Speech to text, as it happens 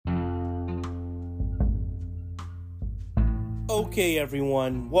Okay,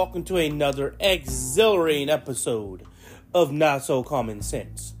 everyone, welcome to another exhilarating episode of Not So Common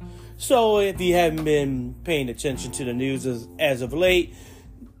Sense. So, if you haven't been paying attention to the news as of late,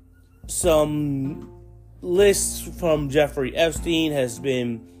 some lists from Jeffrey Epstein has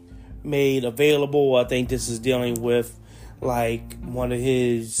been made available. I think this is dealing with, like, one of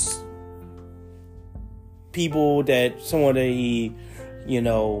his people that someone that he,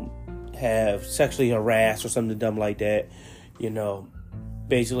 have sexually harassed or something dumb like that.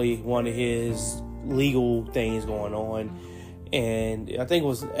 Basically one of his legal things going on. And I think it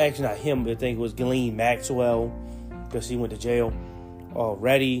was actually not him, but I think it was Ghislaine Maxwell, because he went to jail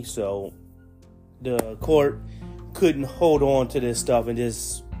already. So the court couldn't hold on to this stuff and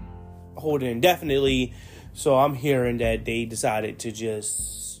just hold it indefinitely. So I'm hearing that they decided to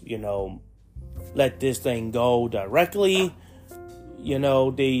just, let this thing go directly.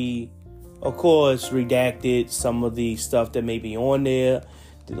 They, of course, redacted some of the stuff that may be on there,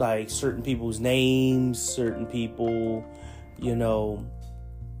 like certain people's names, certain people,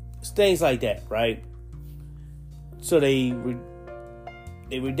 things like that, right? So they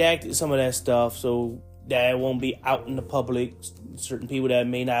redacted some of that stuff so that it won't be out in the public. Certain people that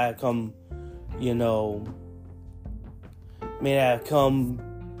may not come,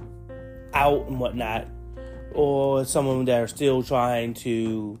 out and whatnot, or some of them that are still trying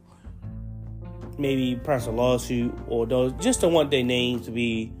to maybe press a lawsuit, or those just don't want their names to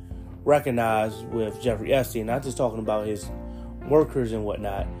be recognized with Jeffrey Epstein. Not just talking about his workers and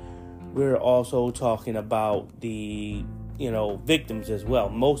whatnot. We're also talking about the, victims as well.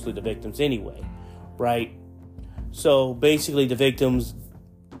 Mostly the victims anyway, right? So basically the victims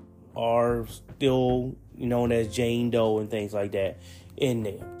are still known as Jane Doe and things like that in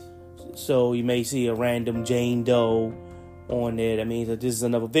there. So you may see a random Jane Doe on there. That means that this is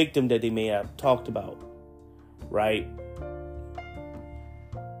another victim that they may have talked about, right?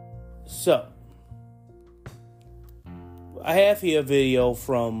 So I have here a video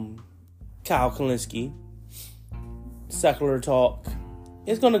from Kyle Kalinske, Secular Talk.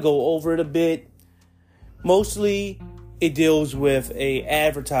 It's going to go over it a bit. Mostly it deals with a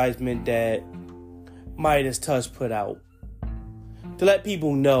advertisement that Midas Touch put out to let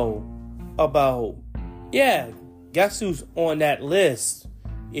people know about, guess who's on that list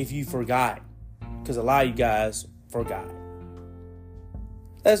if you forgot, because a lot of you guys forgot.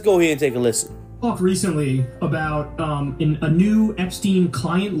 Let's go ahead and take a listen. Talked recently about a new Epstein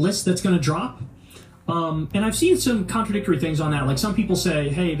client list that's going to drop. And I've seen some contradictory things on that. Like, some people say,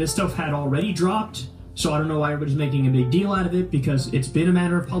 hey, this stuff had already dropped, so I don't know why everybody's making a big deal out of it, because it's been a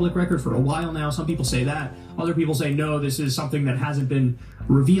matter of public record for a while now. Some people say that. Other people say, no, this is something that hasn't been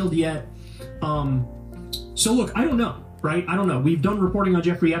revealed yet. So look, I don't know, right? I don't know. We've done reporting on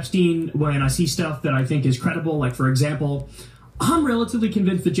Jeffrey Epstein when I see stuff that I think is credible. Like, for example, I'm relatively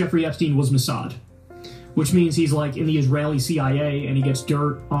convinced that Jeffrey Epstein was Mossad, which means he's like in the Israeli CIA, and he gets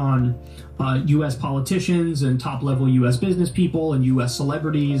dirt on U.S. politicians and top-level U.S. business people and U.S.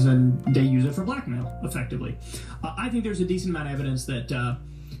 celebrities, and they use it for blackmail, effectively. I think there's a decent amount of evidence that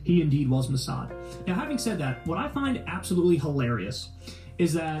he indeed was Mossad. Now, having said that, what I find absolutely hilarious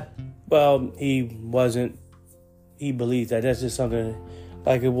is that... Well, he wasn't. He believes that. That's just something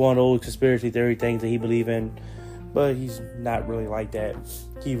like one of those conspiracy theory things that he believed in. But he's not really like that.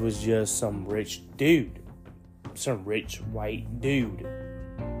 He was just some rich dude. Some rich white dude.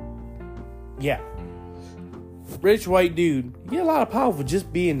 Yeah. Rich white dude. You get a lot of power for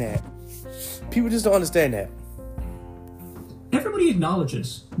just being that. People just don't understand that. Everybody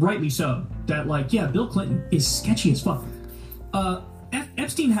acknowledges, rightly so, that, Bill Clinton is sketchy as fuck.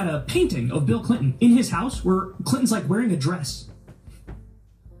 Epstein had a painting of Bill Clinton in his house where Clinton's, wearing a dress.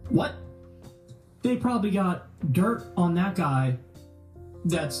 What? They probably got dirt on that guy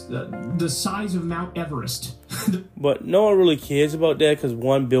that's the size of Mount Everest. But no one really cares about that, because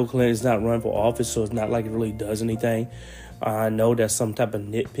one, Bill Clinton is not running for office, so it's not like it really does anything. I know that's some type of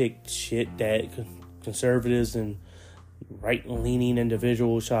nitpick shit that conservatives and right-leaning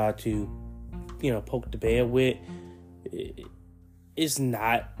individuals try to, poke the bear with. It's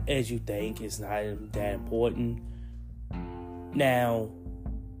not as you think. It's not that important. Now,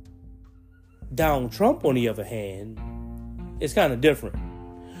 Donald Trump, on the other hand, is kind of different,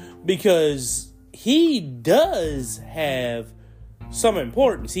 because he does have some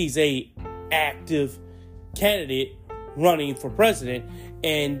importance. He's a active candidate running for president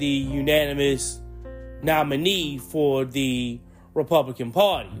and the unanimous nominee for the Republican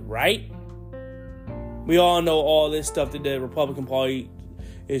Party, right? We all know all this stuff that the Republican Party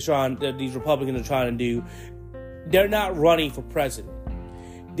that these Republicans are trying to do. They're not running for president.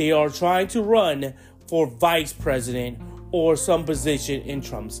 They are trying to run for vice president or some position in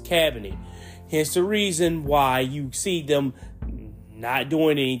Trump's cabinet. Hence the reason why you see them not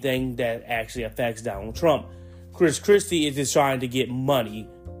doing anything that actually affects Donald Trump. Chris Christie is just trying to get money,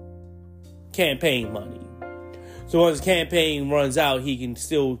 campaign money. So once his campaign runs out, he can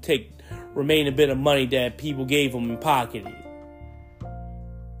still take remaining bit of money that people gave him and pocket it.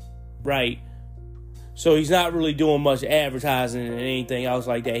 Right? So he's not really doing much advertising and anything else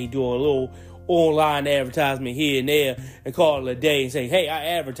like that. He do a little online advertisement here and there and call it a day and say, hey, I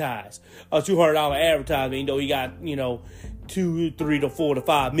advertised a $200 advertisement, even though he got, 2, 3 to 4 to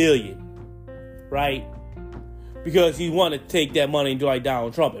 5 million. Right? Because he wanted to take that money and do like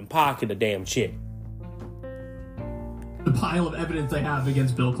Donald Trump and pocket the damn shit. The pile of evidence they have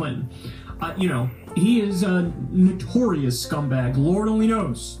against Bill Clinton. He is a notorious scumbag. Lord only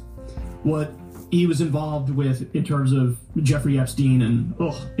knows what he was involved with in terms of Jeffrey Epstein and,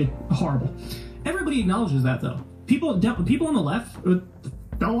 horrible. Everybody acknowledges that, though. People on the left, Bill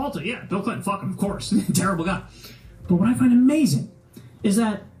Walton, yeah, Bill Clinton, fuck him, of course. Terrible guy. But what I find amazing is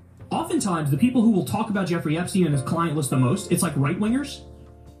that oftentimes the people who will talk about Jeffrey Epstein and his client list the most, it's like right-wingers.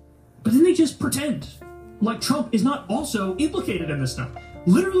 But then they just pretend like Trump is not also implicated in this stuff.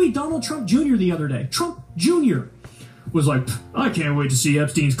 Literally Donald Trump Jr. the other day. Trump Jr. was like, I can't wait to see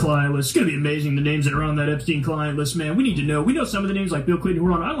Epstein's client list. It's going to be amazing, the names that are on that Epstein client list, man. We need to know. We know some of the names like Bill Clinton who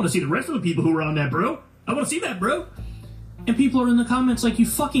were on. I want to see the rest of the people who were on that, bro. I want to see that, bro. And people are in the comments like, you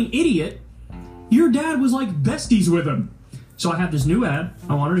fucking idiot. Your dad was like besties with him. So I have this new ad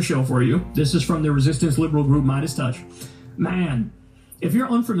I wanted to show for you. This is from the resistance liberal group Midas Touch. Man, if you're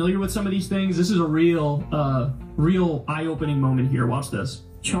unfamiliar with some of these things, this is a real eye-opening moment here. Watch this.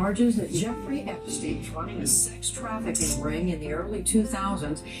 Charges that Jeffrey Epstein running a sex trafficking ring in the early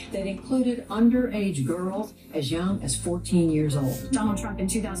 2000s that included underage girls as young as 14 years old. Donald Trump in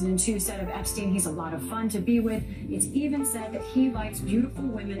 2002 said of Epstein, he's a lot of fun to be with. It's even said that he likes beautiful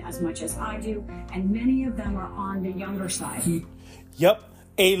women as much as I do, and many of them are on the younger side. Yep,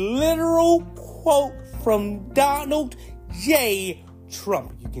 a literal quote from Donald J.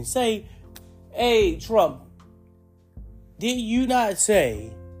 Trump. You can say, hey, Trump, did you not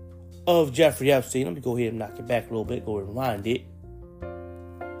say of Jeffrey Epstein? Let me go ahead and knock it back a little bit. Go ahead and rewind it.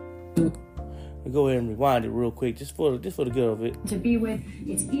 Go ahead and rewind it real quick, just for the good of it. To be with,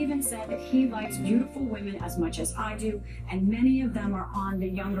 it's even said that he likes beautiful women as much as I do, and many of them are on the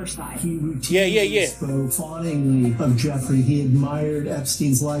younger side. He routinely spoke fawningly of Jeffrey. He admired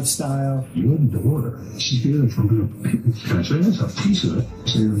Epstein's lifestyle. Your daughter, she's beautiful. Can I say that's a piece of it?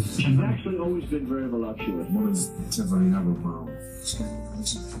 She's actually always been very voluptuous. What does Tiffany have a problem?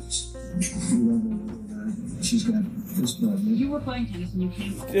 She's got this blood. You were playing tennis and you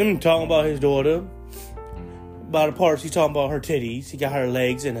came home. Him talking about his daughter. By the parts, he's talking about her titties. He got her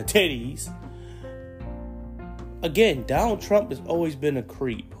legs and her titties. Again, Donald Trump has always been a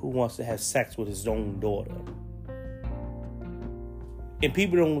creep who wants to have sex with his own daughter. And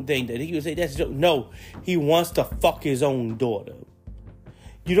people don't think that he would say that's a joke. No, he wants to fuck his own daughter.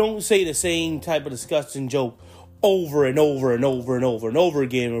 You don't say the same type of disgusting joke over and over and over and over and over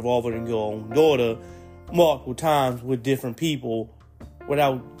again involving your own daughter multiple times with different people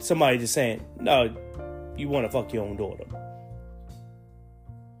without somebody just saying, no, you want to fuck your own daughter.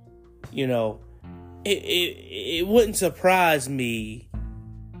 It wouldn't surprise me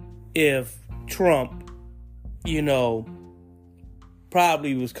if Trump,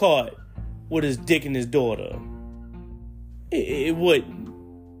 probably was caught with his dick in his daughter. It wouldn't.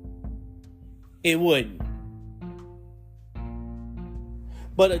 It wouldn't.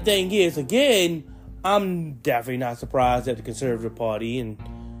 But the thing is, again, I'm definitely not surprised that the Conservative Party and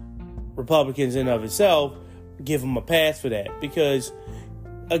Republicans in of itself give him a pass for that. Because,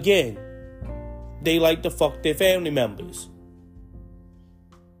 again, they like to fuck their family members.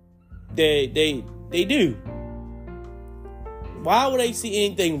 They do. Why would they see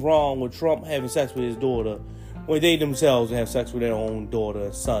anything wrong with Trump having sex with his daughter when they themselves have sex with their own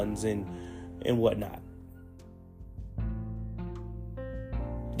daughter, sons, and whatnot?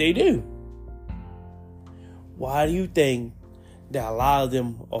 They do. Why do you think that a lot of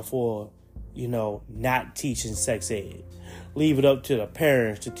them are for, not teaching sex ed? Leave it up to the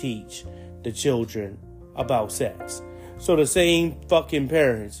parents to teach the children about sex. So the same fucking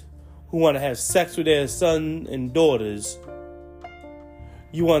parents who want to have sex with their sons and daughters,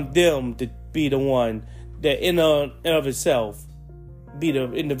 you want them to be the one that in and of itself be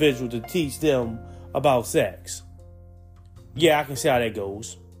the individual to teach them about sex. Yeah, I can see how that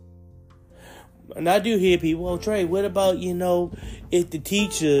goes. And I do hear people, well, Trey, what about, if the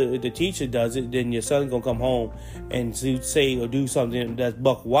teacher does it, then your son's going to come home and say or do something that's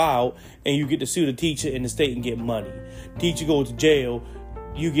buck wild, and you get to sue the teacher in the state and get money. Teacher goes to jail,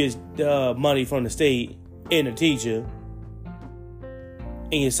 you get money from the state and the teacher,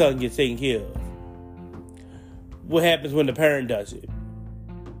 and your son gets taken care of. What happens when the parent does it?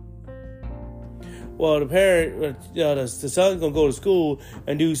 Well, the parent, the son's going to go to school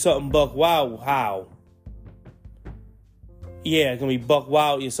and do something buck wild. How? Yeah, it's going to be buck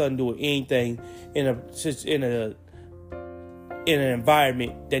wild. Your son doing anything in an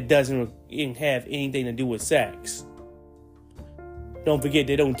environment that doesn't have anything to do with sex. Don't forget,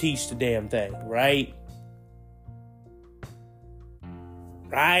 they don't teach the damn thing, right?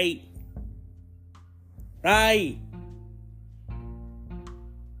 Right?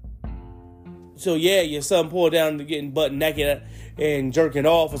 So yeah, your son pulled down to getting butt naked and jerking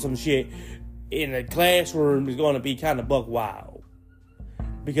off or some shit in a classroom is going to be kind of buck wild.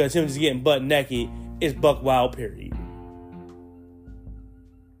 Because him just getting butt naked is buck wild, period.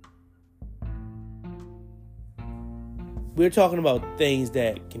 We're talking about things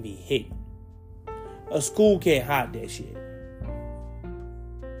that can be hidden. A school can't hide that shit.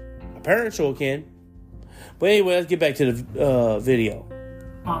 A parent sure can. But anyway, let's get back to the video.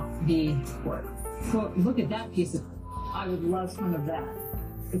 Off the court. So look at that piece of, I would love some of that.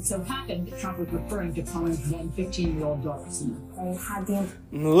 It so happened that Trump was referring to Cohen's then 15-year-old daughter.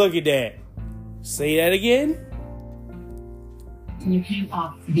 Look at that. Say that again. And you came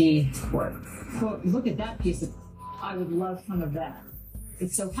off the court. So look at that piece of, I would love some of that.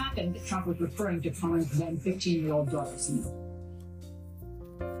 It so happened that Trump was referring to Cohen's then 15-year-old daughter.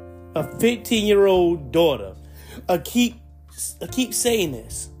 A 15-year-old daughter. I keep saying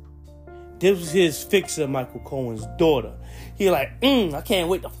this. This was his fixer, Michael Cohen's daughter. He like, I can't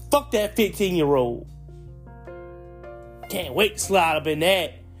wait to fuck that 15-year-old. Can't wait to slide up in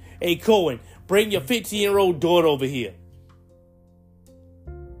that. Hey, Cohen, bring your 15-year-old daughter over here.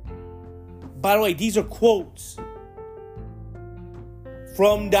 By the way, these are quotes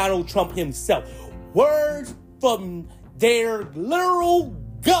from Donald Trump himself. Words from their literal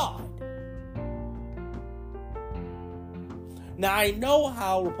God. Now, I know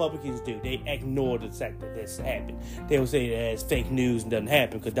how Republicans do. They ignore the fact that this happened. They will say that it's fake news and doesn't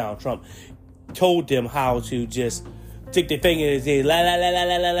happen because Donald Trump told them how to just stick their finger and say, la, la, la, la,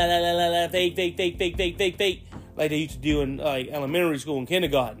 la, la, la, la, la, la, fake, fake, fake, fake, fake, fake, fake, like they used to do in elementary school and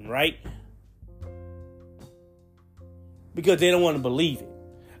kindergarten, right? Because they don't want to believe it.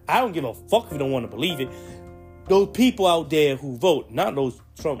 I don't give a fuck if you don't want to believe it. Those people out there who vote, not those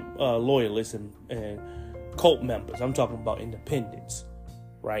Trump loyalists and cult members. I'm talking about independents,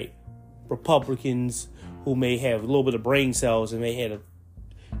 right? Republicans who may have a little bit of brain cells and may have a...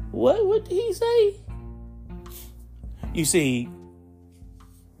 What did he say? You see,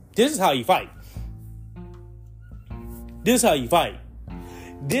 this is how you fight. This is how you fight.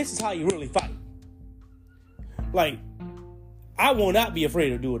 This is how you really fight. Like, I will not be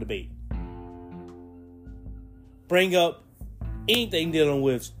afraid to do a debate. Bring up anything dealing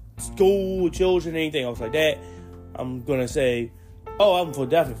with school, children, anything else like that. I'm going to say, I'm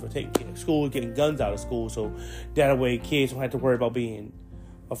definitely for taking care of school, getting guns out of school, so that way kids don't have to worry about being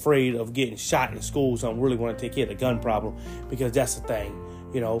afraid of getting shot in school. So I really want to take care of the gun problem, because that's the thing.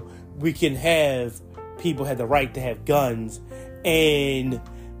 We can have people have the right to have guns and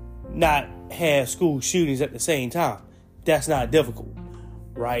not have school shootings at the same time. That's not difficult,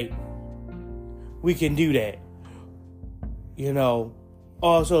 right? We can do that.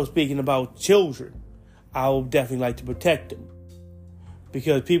 Also, speaking about children, I would definitely like to protect them.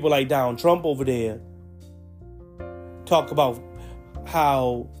 Because people like Donald Trump over there talk about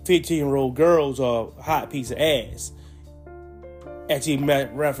how 15-year-old girls are a hot piece of ass. Actually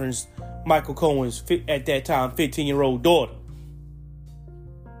referenced Michael Cohen's, at that time, 15-year-old daughter.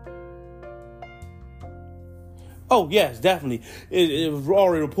 Oh, yes, definitely. It was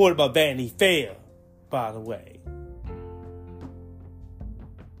already reported by Vanity Fair, by the way.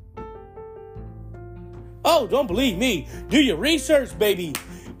 Oh, don't believe me. Do your research, baby.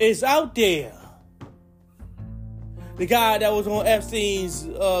 It's out there. The guy that was on Epstein's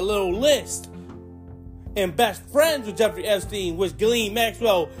little list and best friends with Jeffrey Epstein was Ghislaine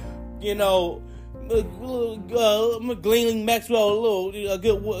Maxwell. Ghislaine Maxwell a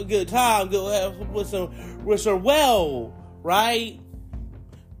good time with her well, right?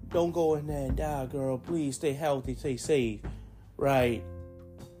 Don't go in there and die, girl. Please stay healthy, stay safe, right?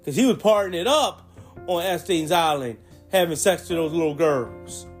 Because he was partying it up on Epstein's Island, having sex with those little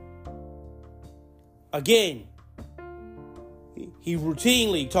girls. Again, He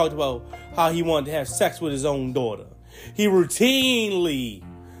routinely talked about how he wanted to have sex with his own daughter. He routinely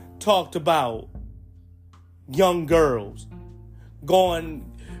talked about young girls being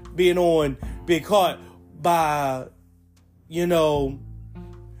caught by, being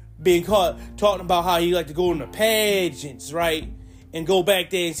caught talking about how he liked to go in the pageants, right? And go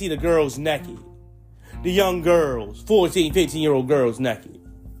back there and see the girls naked. The young girls, 14, 15-year-old girls naked.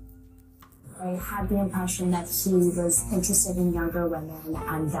 I had the impression that he was interested in younger women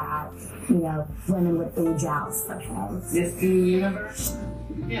and that, women would age out for him. This the universe?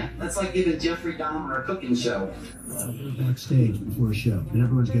 Yeah, that's like giving Jeffrey Dahmer a cooking show. We're backstage before a show, and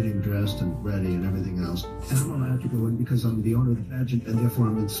everyone's getting dressed and ready and everything else. And I'm allowed to go in because I'm the owner of the pageant, and therefore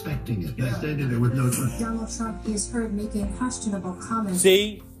I'm inspecting it. I standing there with no trust. Donald Trump is heard making questionable comments.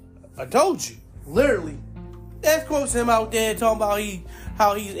 See? I told you. Literally. That quotes him out there talking about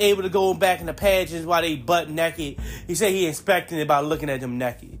how he's able to go back in the pageants while they butt naked. He said he inspecting it by looking at them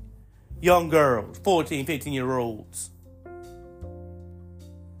naked. Young girls, 14, 15-year-olds.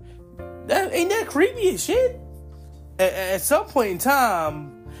 Ain't that creepy as shit? At some point in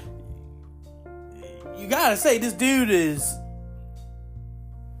time, you gotta say this dude is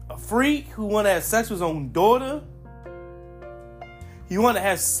a freak who want to have sex with his own daughter. He want to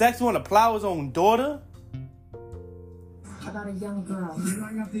have sex, want to plow his own daughter. About a young girl. You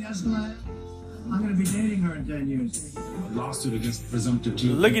going up the Escalade? I'm going to be dating her in 10 years. Lawsuit against presumptive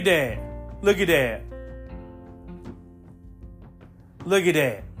children. Look at that. Look at that. Look at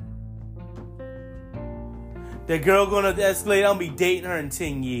that. That girl going up the Escalade, I'm going to be dating her in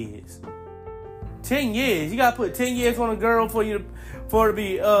 10 years. 10 years? You got to put 10 years on a girl for her to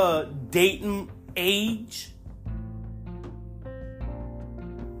be dating age?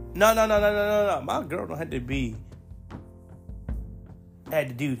 No. My girl don't have to be... had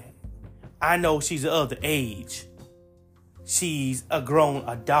to do that. I know she's of the age. She's a grown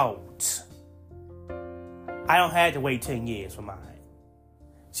adult. I don't have to wait 10 years for mine.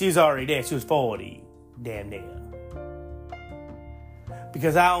 She's already there. She was 40. Damn near.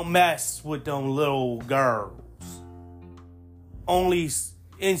 Because I don't mess with them little girls. Only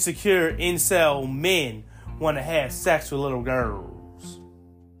insecure incel men want to have sex with little girls.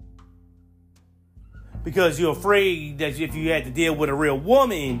 Because you're afraid that if you had to deal with a real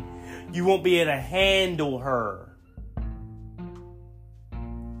woman, you won't be able to handle her.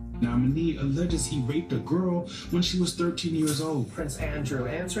 Nominee alleges he raped a girl when she was 13 years old. Prince Andrew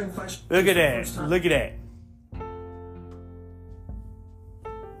answering questions. Look at that. Look at that.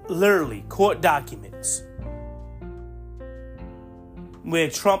 Literally, court documents where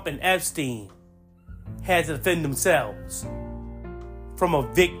Trump and Epstein had to defend themselves from a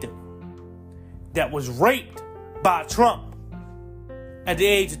victim that was raped by Trump at the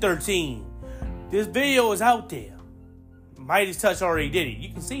age of 13. This video is out there. Midas Touch already did it. You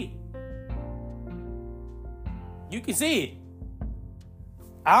can see it. You can see it.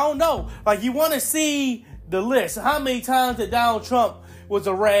 I don't know. Like, you want to see the list. How many times that Donald Trump was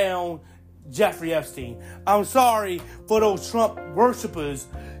around Jeffrey Epstein? I'm sorry for those Trump worshipers.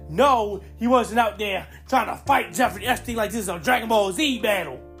 No, he wasn't out there trying to fight Jeffrey Epstein like this is a Dragon Ball Z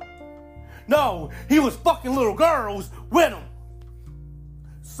battle. No, he was fucking little girls with him.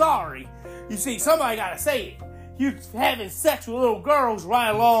 Sorry. You see, somebody gotta say it. He was having sex with little girls right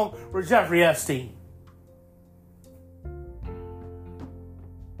along with Jeffrey Epstein.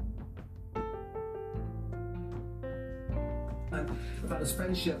 About his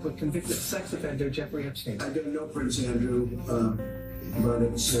friendship with convicted sex offender Jeffrey Epstein. I don't know Prince Andrew, but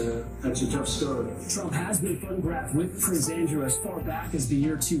it's a tough story. Trump has been photographed with Prince Andrew as far back as the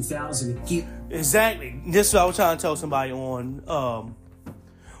year 2000. Exactly. This is what I was trying to tell somebody on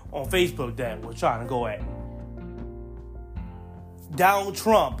Facebook that was trying to go at. Donald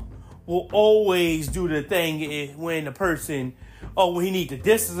Trump will always do the thing when the person, when he needs to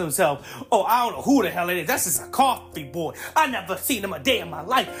distance himself. Oh, I don't know who the hell it is. That's just a coffee boy. I never seen him a day in my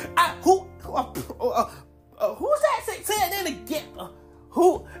life. Who's that? Say that again.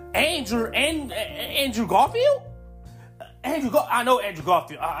 Who? Andrew Garfield? I know Andrew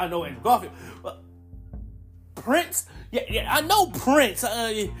Garfield. I know Andrew Garfield. Prince? Yeah, I know Prince.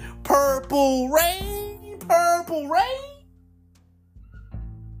 Purple Rain?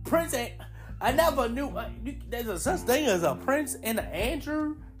 Prince, I never knew there's a such thing as a Prince and an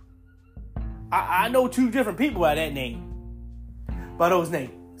Andrew. I know two different people by that name. By those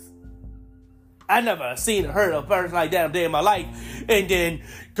names. I never seen or heard of a person like that a day in my life. And then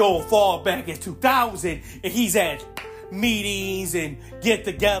go far back in 2000 and he's at meetings and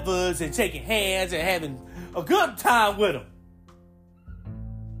get-togethers and shaking hands and having a good time with them.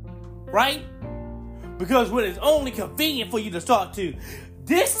 Right? Because when it's only convenient for you to start to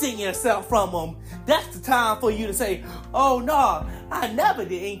distance yourself from them, that's the time for you to say, oh no, I never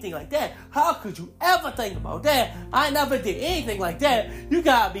did anything like that. How could you ever think about that? I never did anything like that. You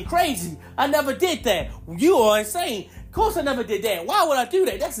gotta be crazy. I never did that. You are insane. Of course I never did that. Why would I do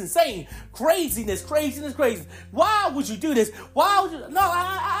that? That's insane. Craziness. Why would you do this? Why would you? No,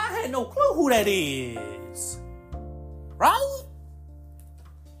 I had no clue who that is. Right?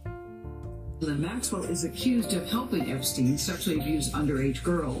 Maxwell is accused of helping Epstein sexually abuse underage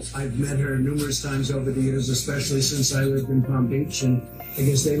girls. I've met her numerous times over the years, especially since I lived in Palm Beach, and I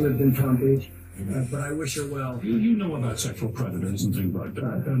guess they lived in Palm Beach. But I wish her well. You know about sexual predators and things like that.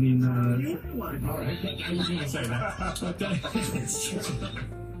 I mean, all right. I was going to say that.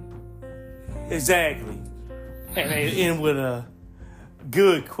 Exactly. And they end with a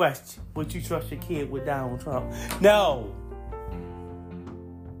good question. Would you trust your kid with Donald Trump? No.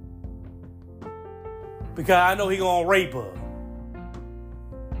 Because I know he gonna rape her.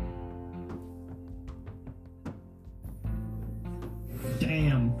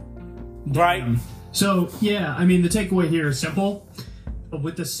 Damn. Right? So, yeah, I mean, the takeaway here is simple.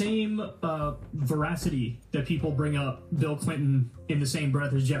 With the same veracity that people bring up Bill Clinton in the same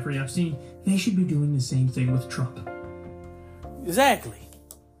breath as Jeffrey Epstein, they should be doing the same thing with Trump. Exactly.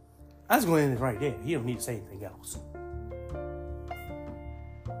 I was going to end it right there. You don't need to say anything else.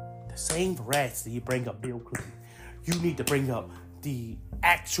 The same veracity you bring up Bill Clinton, you need to bring up the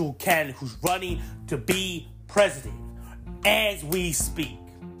actual candidate who's running to be president as we speak,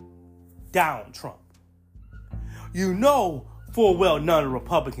 Donald Trump. You know full well none of the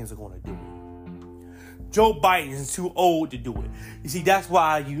Republicans are going to do it. Joe Biden is too old to do it. You see, that's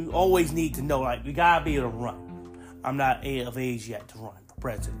why you always need to know, like, you got to be able to run. I'm not of age yet to run for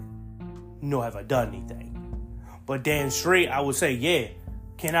president, nor have I done anything. But damn straight, I would say, yeah,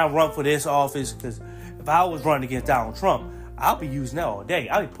 can I run for this office? Because if I was running against Donald Trump, I'll be using that all day.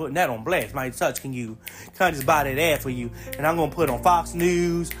 I'll be putting that on blast. My touch, can I just buy that ad for you? And I'm going to put it on Fox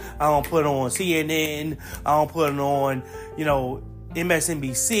News. I'm going to put it on CNN. I'm going to put it on,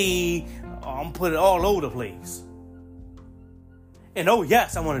 MSNBC. I'm going to put it all over the place. And oh,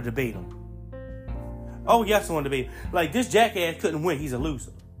 yes, I want to debate him. Oh, yes, I want to debate him. Like, this jackass couldn't win. He's a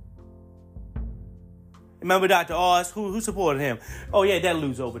loser. Remember Dr. Oz? Who supported him? Oh, yeah, that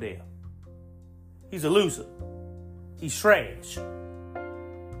loser over there. He's a loser. He's trash.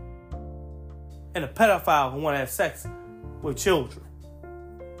 And a pedophile who want to have sex with children.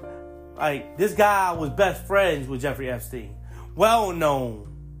 Like, this guy was best friends with Jeffrey Epstein. Well-known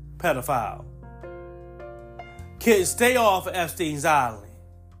pedophile. Kids, stay off of Epstein's Island.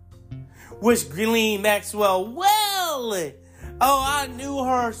 Wish Ghislaine Maxwell well. Oh, I knew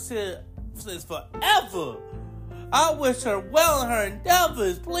her since forever. I wish her well in her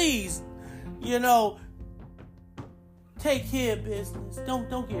endeavors. Please, take care of business.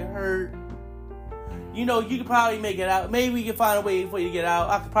 Don't get hurt. You could probably make it out. Maybe we can find a way for you to get out.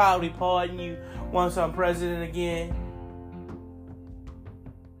 I could probably pardon you once I'm president again.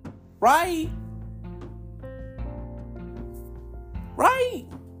 Right? Right?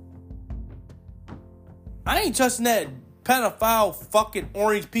 I ain't trusting that pedophile fucking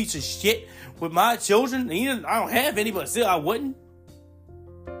orange piece of shit with my children. I don't have any, but still I wouldn't.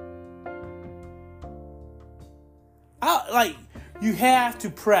 You have to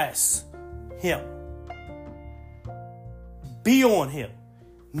press him. Be on him.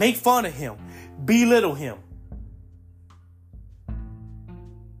 Make fun of him. Belittle him.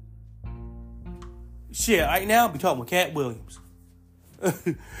 Shit, right now I'll be talking with Cat Williams.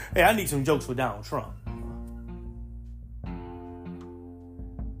 Hey, I need some jokes for Donald Trump.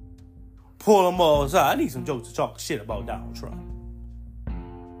 Pull them all aside. I need some jokes to talk shit about Donald Trump.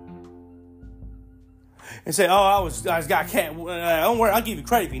 And say, I just got cat. Don't worry, I'll give you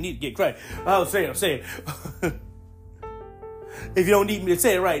credit if you need to get credit. I'll say it. If you don't need me to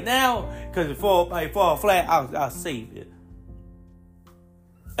say it right now, because it fall flat, I'll save it.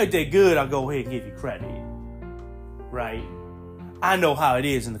 If they're good, I'll go ahead and give you credit. Right? I know how it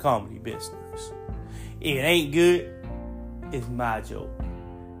is in the comedy business. If it ain't good, it's my joke.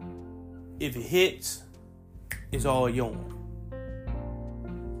 If it hits, it's all yours.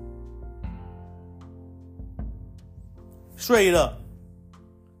 Straight up.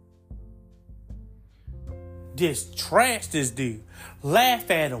 Just trash this dude.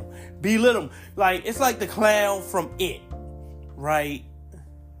 Laugh at him. Belittle him. Like, it's like the clown from It. Right?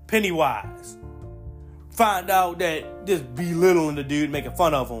 Pennywise. Find out that just belittling the dude, making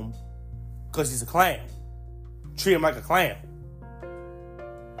fun of him because he's a clown. Treat him like a clown.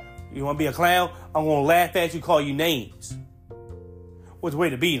 You want to be a clown? I'm going to laugh at you, call you names. What's the way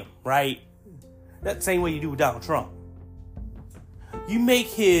to beat him, right? That's the same way you do with Donald Trump. You make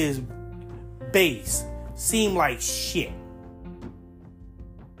his base seem like shit.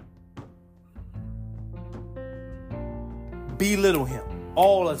 Belittle him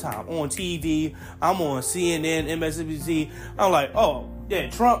all the time on TV. I'm on CNN, MSNBC. I'm like, oh yeah,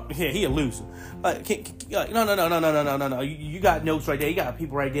 Trump. Yeah, he a loser. No. You got notes right there. You got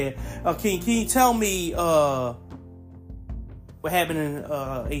people right there. Can you tell me what happened in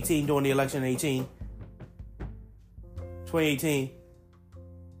 18 during the election in 2018?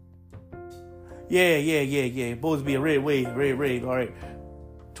 Yeah. Supposed to be a red wave. All right.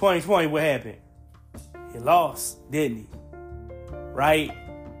 2020, what happened? He lost, didn't he? Right?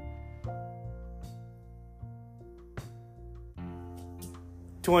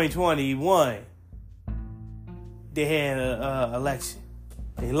 (2021) they had an election.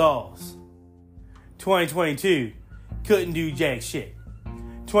 They lost. 2022 couldn't do jack shit.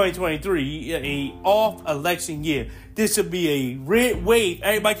 2023 a off election year. This should be a red wave.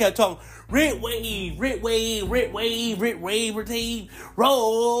 Everybody kept talking red wave,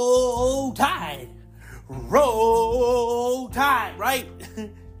 roll tide, right?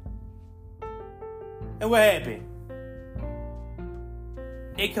 And what happened?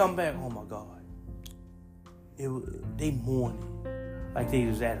 They come back. Oh my God! They mourning like they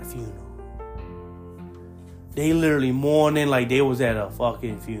was at a funeral. They literally mourning like they was at a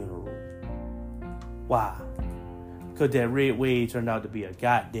fucking funeral. Why? Because that red wave turned out to be a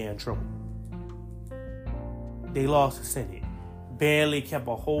goddamn trouble. They lost the Senate. Barely kept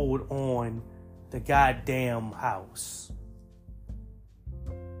a hold on the goddamn House.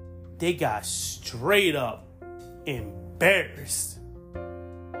 They got straight up embarrassed.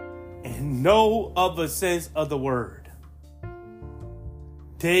 In no other sense of the word.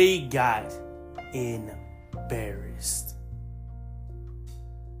 They got embarrassed.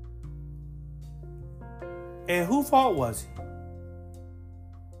 And whose fault was it?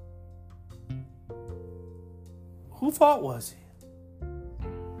 Whose fault was it?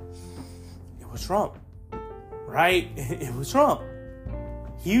 It was Trump. Right? It was Trump.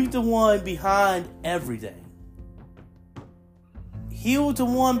 He was the one behind everything. He was the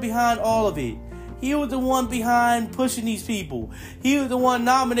one behind all of it. He was the one behind pushing these people. He was the one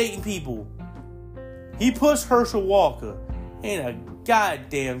nominating people. He pushed Herschel Walker. Ain't a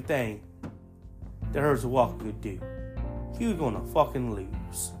goddamn thing that Herschel Walker could do. He was gonna fucking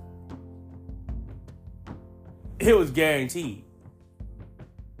lose. It was guaranteed.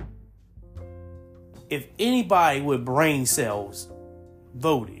 If anybody with brain cells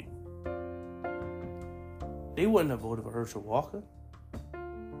voted, they wouldn't have voted for Herschel Walker.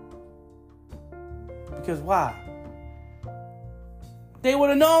 Because why? They would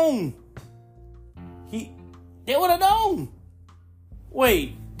have known. They would have known.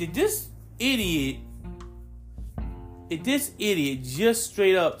 Wait, did this idiot just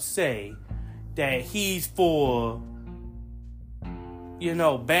straight up say that he's for,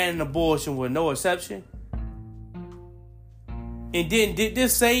 banning abortion with no exception? And then did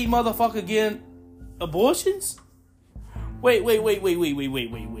this same motherfucker get abortions?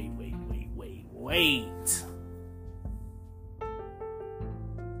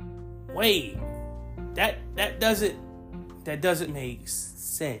 Wait. That doesn't make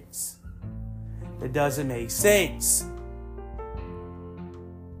sense. That doesn't make sense.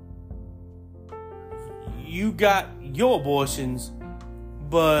 You got your abortions,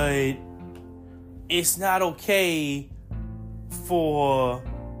 but it's not okay for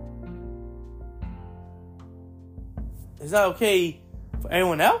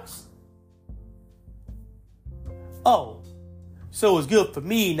anyone else? Oh, so it's good for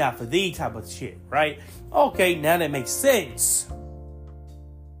me, not for thee type of shit, right? Okay, now that makes sense.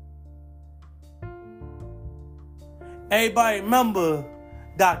 Everybody remember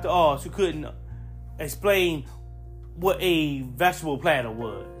Dr. Oz, who couldn't explain what a vegetable platter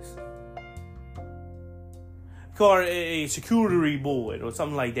was? Called a charcuterie board or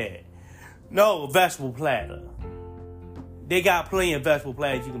something like that. No, vegetable platter. They got plenty of vegetable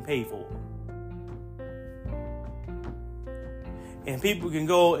platters you can pay for. And people can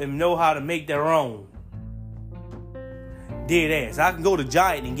go and know how to make their own. Dead ass. I can go to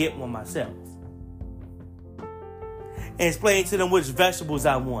Giant and get one myself. And explain to them which vegetables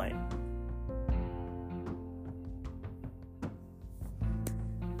I want.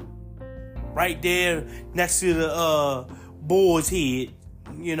 Right there next to the Boar's Head,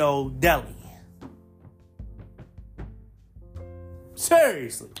 deli.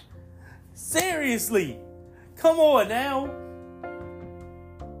 Seriously. Come on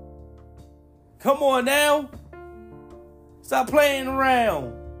now. Stop playing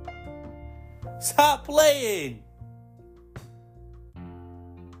around. Stop playing.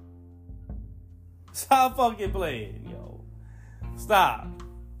 Stop fucking playing, yo. Stop.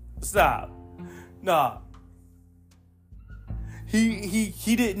 Nah.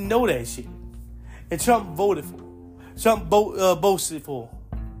 He didn't know that shit. And Trump voted for. Trump boasted for.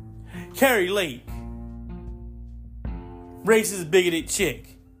 Carrie Lake. Racist, bigoted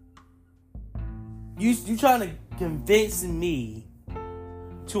chick. You trying to convince me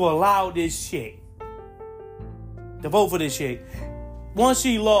to allow this chick to vote for this chick. Once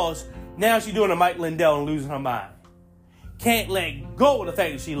she lost, now she's doing a Mike Lindell and losing her mind. Can't let go of the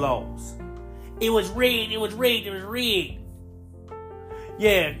fact that she lost. It was rigged.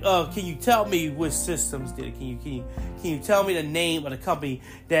 Yeah, can you tell me which systems did it? Can you tell me the name of the company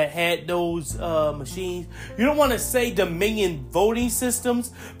that had those machines? You don't want to say Dominion voting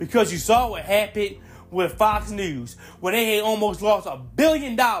systems because you saw what happened with Fox News when they had almost lost $1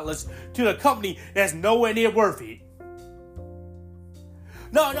 billion to the company that's nowhere near worth it.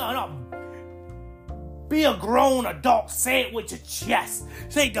 No. Be a grown adult. Say it with your chest.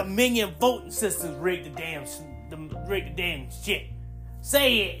 Say Dominion voting systems rigged the damn shit.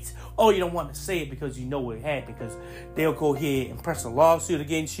 Say it. Oh, you don't want to say it because you know what happened, because they'll go ahead and press a lawsuit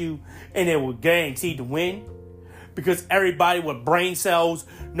against you and they will guarantee to win. Because everybody with brain cells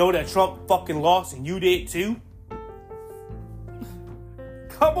know that Trump fucking lost and you did too.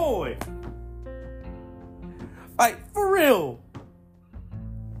 Come on. Like, for real.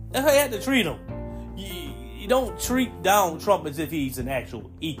 That's how you have to treat him. You don't treat Donald Trump as if he's an actual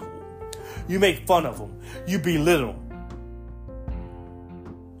equal. You make fun of him. You belittle him.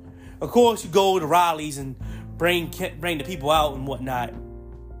 Of course, you go to rallies and bring the people out and whatnot.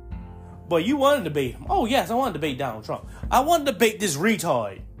 But you want to debate him. Oh, yes, I want to debate Donald Trump. I want to debate this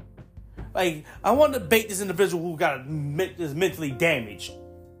retard. Like, I want to debate this individual who is mentally damaged.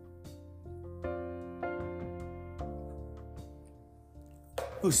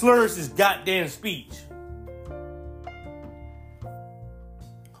 Who slurs his goddamn speech.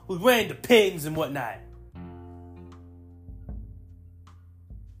 Who's wearing the pins and whatnot.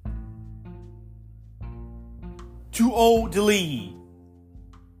 Too old to lead.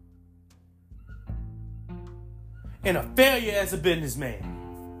 And a failure as a businessman.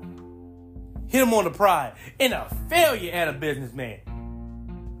 Hit him on the pride. And a failure as a businessman.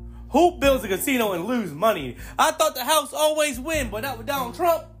 Who builds a casino and lose money? I thought the house always win, but not with Donald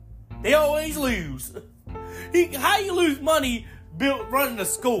Trump. They always lose. How you lose money running a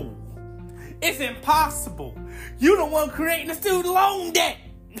school? It's impossible. You the one creating the student loan debt.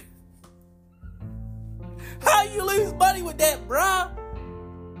 How you lose money with that, bruh?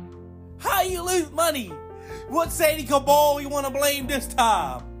 How you lose money? What Sadie Cabal you want to blame this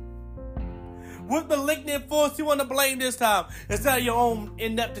time? What malignant force you want to blame this time instead of your own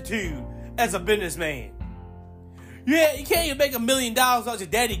ineptitude as a businessman? Yeah, you can't even make $1 million without your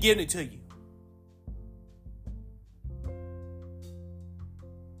daddy giving it to you.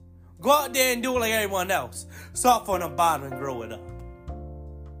 Go out there and do it like everyone else. Start from the bottom and grow it up.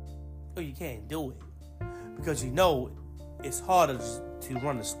 Oh, you can't do it. Because you know it's harder to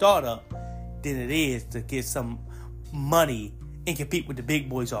run a startup than it is to get some money and compete with the big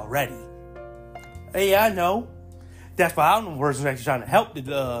boys already. Hey, I know. That's why I'm the person actually trying to help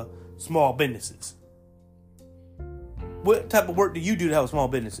the small businesses. What type of work do you do to help small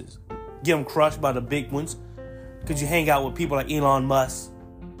businesses? Get them crushed by the big ones? Because you hang out with people like Elon Musk,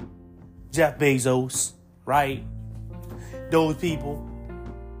 Jeff Bezos, right? Those people.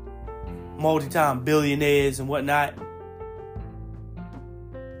 Multi-time billionaires and whatnot.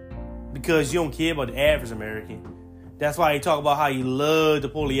 Because you don't care about the average American. That's why you talk about how you love the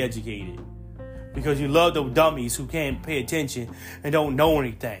poorly educated. Because you love those dummies who can't pay attention and don't know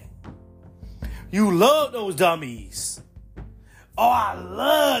anything. You love those dummies. Oh, I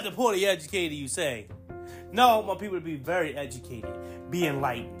love the poorly educated, you say. No, I want people to be very educated, be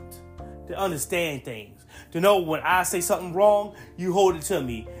enlightened, to understand things, to know when I say something wrong, you hold it to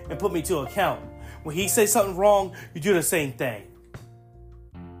me and put me to account. When he says something wrong, you do the same thing.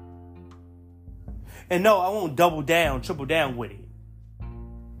 And no, I won't double down, triple down with it.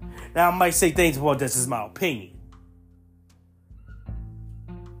 Now, I might say things, well, this is my opinion.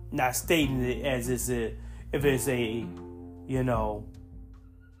 Not stating it as if it's a, you know,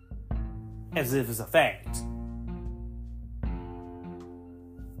 as if it's a fact.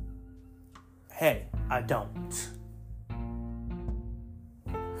 Hey, I don't.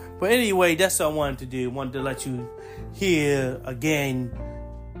 But anyway, that's what I wanted to do. I wanted to let you hear again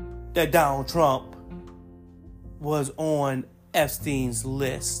that Donald Trump was on Epstein's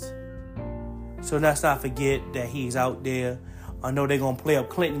list. So let's not forget that he's out there I know they're going to play up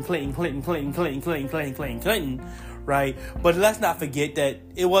Clinton, right? But let's not forget that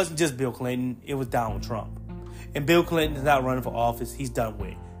it wasn't just Bill Clinton. It was Donald Trump. And Bill Clinton is not running for office. He's done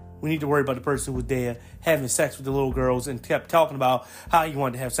with. We need to worry about the person who was there having sex with the little girls and kept talking about how he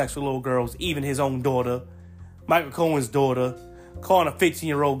wanted to have sex with little girls, even his own daughter, Michael Cohen's daughter, calling a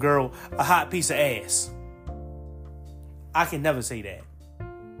 15-year-old girl a hot piece of ass. I can never say that.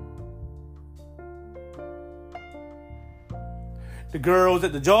 The girls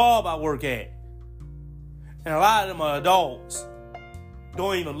at the job I work at, and a lot of them are adults,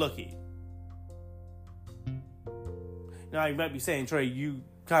 don't even look it. Now you might be saying, Trey, you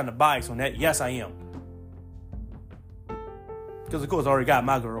kind of biased on that. Yes, I am. Because of course I already got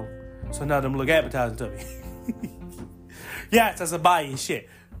my girl, so none of them look advertising to me. Yes, that's a bias shit.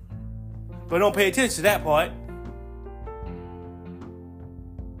 But don't pay attention to that part.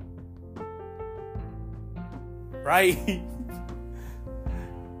 Right?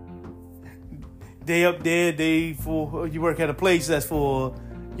 They up there, you work at a place that's for,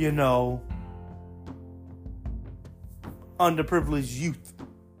 underprivileged youth.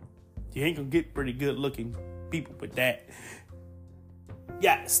 You ain't gonna get pretty good looking people with that.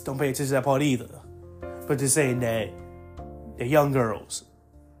 Yes, don't pay attention to that part either. But just saying that the young girls,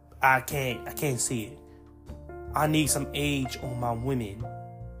 I can't see it. I need some age on my women.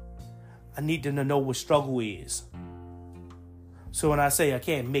 I need them to know what struggle is. So when I say I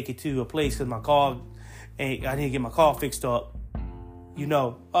can't make it to a place because I need to get my car fixed up, you need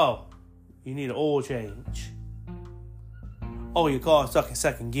an oil change. Oh, your car's stuck in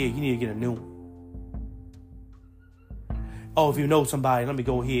second gear, you need to get a new one. Oh, if you know somebody, let me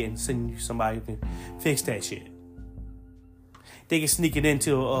go ahead and send you somebody who can fix that shit. They can sneak it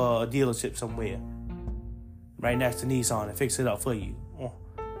into a dealership somewhere, right next to Nissan, and fix it up for you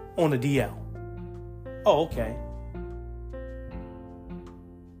on the DL. Oh, okay.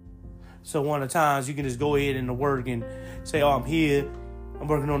 So one of the times you can just go ahead and work and say, I'm here. I'm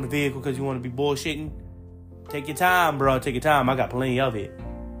working on the vehicle because you want to be bullshitting. Take your time, bro. Take your time. I got plenty of it.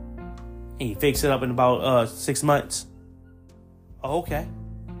 And you fix it up in about 6 months. Oh, okay.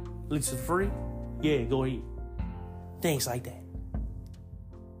 At least it's free. Yeah, go ahead. Things like that.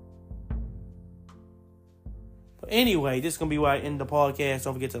 But anyway, this is going to be where I end the podcast.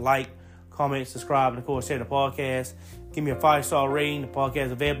 Don't forget to like, comment, subscribe, and of course, share the podcast. Give me a 5-star rating. The podcast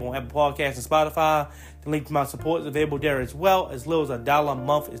is available on Apple Podcasts and Spotify. The link to my support is available there as well. As little as $1 a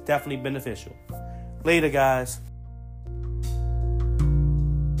month is definitely beneficial. Later, guys.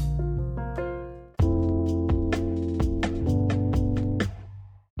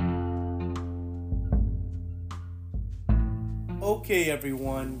 Okay,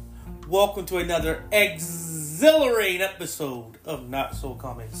 everyone. Welcome to another exhilarating episode of Not So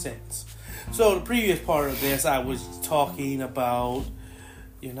Common Sense. So the previous part of this, I was talking about,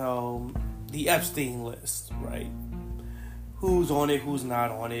 the Epstein list, right? Who's on it, who's not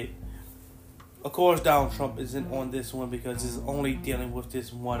on it. Of course, Donald Trump isn't on this one because it's only dealing with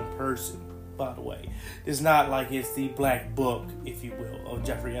this one person, by the way. It's not like it's the black book, if you will, of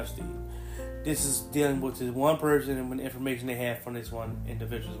Jeffrey Epstein. This is dealing with this one person and the information they have from this one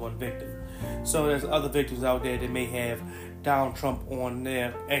individual, one victim. So there's other victims out there that may have Donald Trump on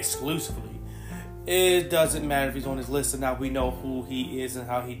there exclusively. It doesn't matter if he's on his list or not. We know who he is and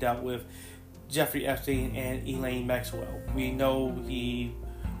how he dealt with Jeffrey Epstein and Elaine Maxwell. We know he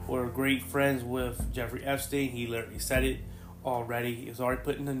were great friends with Jeffrey Epstein. He literally said it already. It was already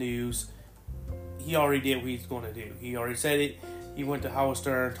put in the news. He already did what he's going to do. He already said it. He went to Howard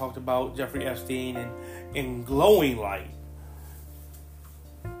Stern, talked about Jeffrey Epstein in glowing light.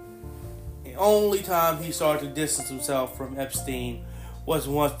 The only time he started to distance himself from Epstein was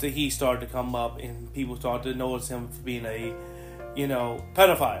once he started to come up and people started to notice him for being a,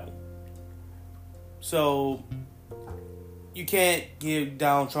 pedophile. So you can't give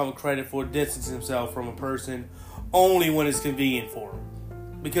Donald Trump credit for distancing himself from a person only when it's convenient for him.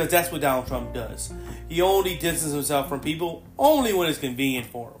 Because that's what Donald Trump does. He only distances himself from people only when it's convenient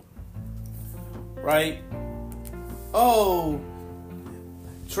for him. Right? Oh,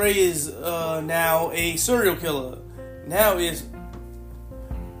 Trey is now a serial killer. Now is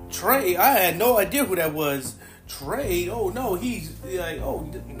Trey. I had no idea who that was. Trey, oh no, he's like, oh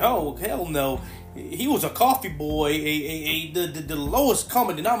no, hell no. he was a coffee boy, the lowest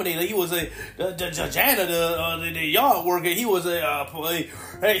common denominator. He was the janitor, the yard worker. He was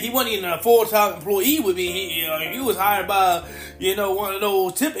he wasn't even a full-time employee with me. He was hired by, one of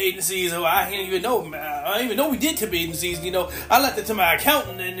those tip agencies. I didn't even know. I didn't even know we did tip agencies. I left it to my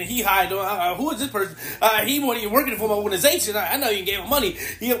accountant, and he hired. Who is this person? He wasn't even working for my organization. I know you gave him money.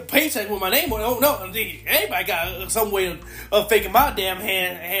 He had a paycheck with my name on it. Oh no, anybody got some way of faking my damn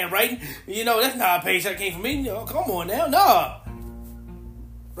handwriting. That's not a paycheck came from me. Come on now, nah.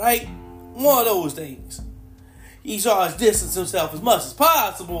 Right? One of those things. He starts distancing himself as much as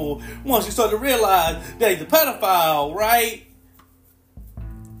possible once you start to realize that he's a pedophile, right?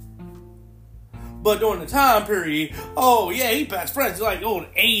 But during the time period, he best friends like the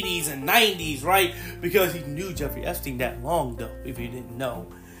 80s and 90s, right? Because he knew Jeffrey Epstein that long, though, if you didn't know.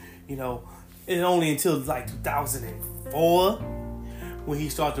 And only until like 2004 when he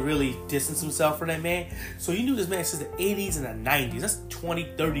started to really distance himself from that man. So he knew this man since the 80s and the 90s. That's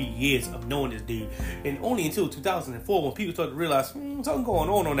 20, 30 years of knowing this dude. And only until 2004 when people started to realize something going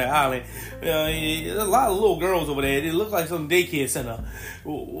on that island. There's a lot of little girls over there. It looked like some daycare center.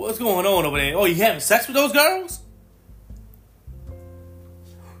 What's going on over there? Oh, you having sex with those girls?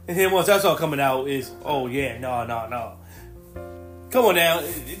 And then once that's all coming out is, no. Come on now.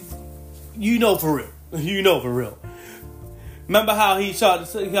 For real. Remember how he tried to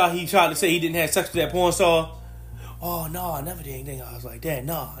say he didn't have sex with that porn star? Oh, no, I never did anything. I was like, that.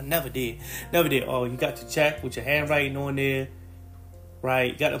 No, I never did. Oh, you got to check with your handwriting on there.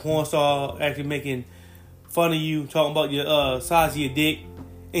 Right? Got the porn star actually making fun of you, talking about your size of your dick.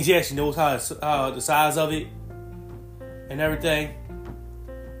 And she actually knows how the size of it and everything.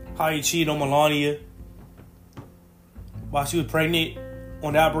 How you cheated on Melania while she was pregnant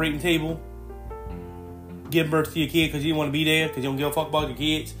on the operating table. Giving birth to your kid because you didn't want to be there because you don't give a fuck about your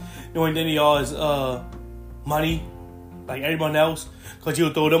kids. Knowing any of y'all is money like everyone else because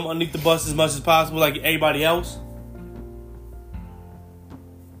you'll throw them underneath the bus as much as possible like everybody else.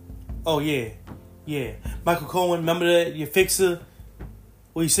 Oh yeah. Michael Cohen, remember that? Your fixer?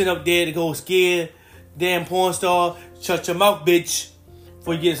 Where you sit up there to go scare damn porn star. Shut your mouth, bitch.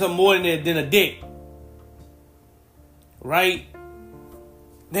 Before you get something more in there than a dick. Right?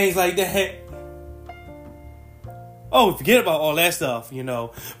 Things like that. Oh, forget about all that stuff,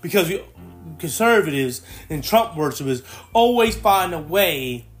 because we conservatives and Trump worshippers always find a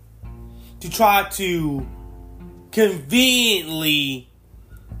way to try to conveniently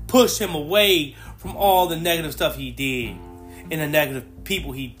push him away from all the negative stuff he did and the negative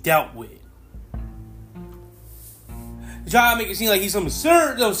people he dealt with. They try to make it seem like he's some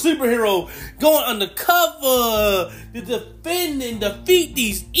superhero going undercover to defend and defeat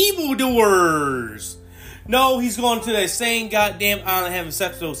these evildoers. No, he's going to that same goddamn island having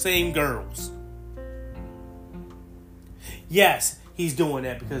sex with those same girls. Yes, he's doing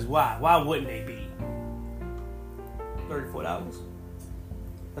that because why? Why wouldn't they be? $34.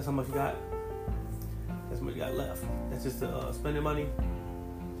 That's how much you got. That's how much you got left. That's just spending money.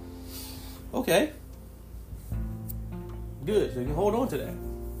 Okay. Good. So you can hold on to that.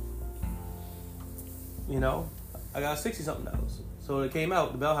 I got $60-something. So it came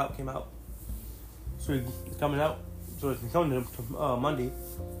out. The bellhop came out. So it's coming out. So it's coming to Monday.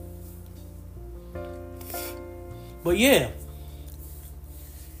 But yeah.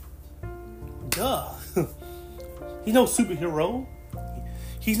 Duh. He's no superhero.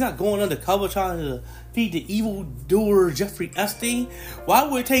 He's not going undercover trying to feed the evildoer Jeffrey Epstein. Why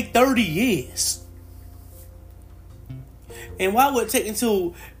would it take 30 years? And why would it take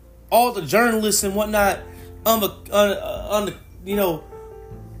until all the journalists and whatnot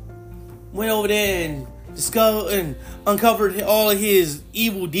went over there and discovered and uncovered all of his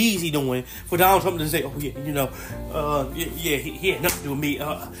evil deeds he doing for Donald Trump to say, oh yeah, he had nothing to do with me.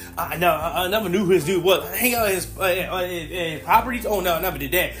 I never knew who this dude was. Hang out his properties. Oh no, I never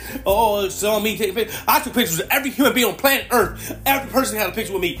did that. Oh, saw me taking pictures. I took pictures of every human being on planet Earth. Every person had a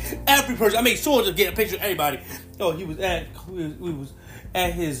picture with me. Every person. I made sure to get a picture of everybody. Oh, we was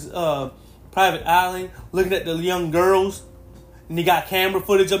at his private island looking at the young girls. And he got camera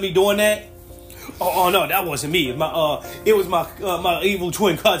footage of me doing that. Oh no, that wasn't me. It was my evil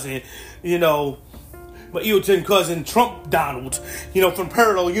twin cousin. My evil twin cousin Trump Donald. From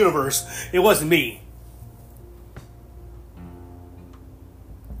Parallel Universe. It wasn't me.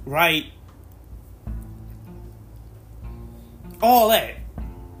 Right? All that.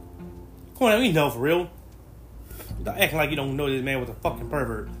 Come on, we know for real. Stop acting like you don't know this man was a fucking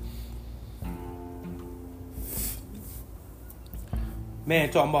pervert.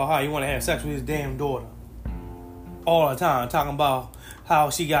 Man talking about how he want to have sex with his damn daughter all the time, talking about how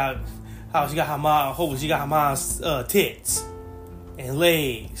how she got her mom, hopefully she got her mom's tits and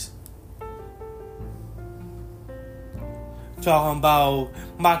legs. Talking about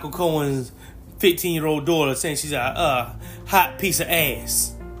Michael Cohen's 15-year-old daughter saying she's a hot piece of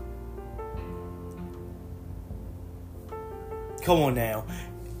ass. Come on now.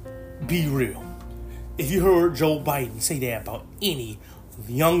 Be real. If you heard Joe Biden say that about any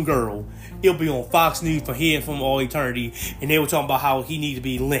young girl, it'll be on Fox News for here from all eternity, and they were talking about how he needs to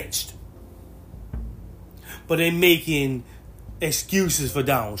be lynched. But they're making excuses for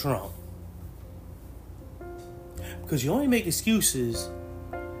Donald Trump. Because you only make excuses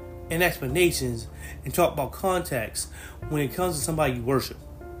and explanations and talk about context when it comes to somebody you worship.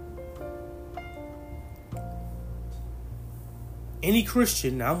 Any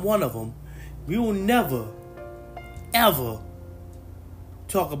Christian, I'm one of them, we will never, ever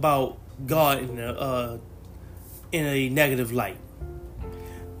talk about God in a negative light.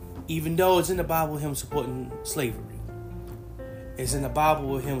 Even though it's in the Bible him supporting slavery. It's in the Bible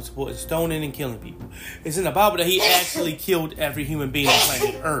with him supporting stoning and killing people. It's in the Bible that he actually killed every human being on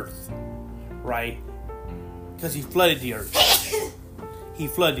planet Earth. Right? Because he flooded the earth. He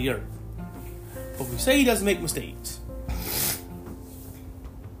flooded the earth. But we say he doesn't make mistakes.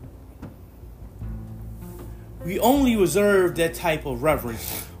 We only reserve that type of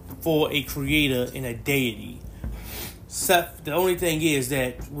reverence for a creator and a deity. The only thing is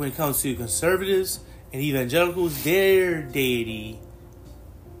that when it comes to conservatives and evangelicals, their deity,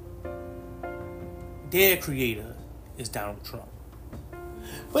 their creator is Donald Trump.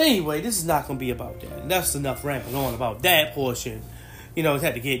 But anyway, this is not going to be about that. And that's enough rambling on about that portion. You know,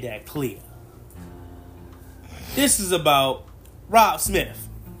 had to get that clear. This is about Rob Smith.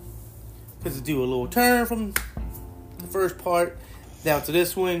 Because to do a little turn from the first part down to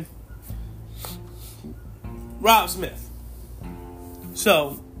this one. Rob Smith.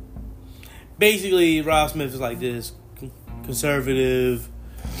 So, basically, Rob Smith is like this conservative,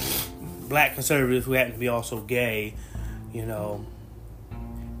 black conservative who happens to be also gay, you know.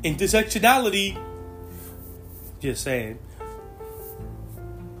 Intersectionality. Just saying.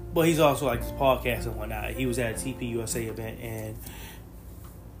 But he's also like this podcast and whatnot. He was at a TPUSA event, and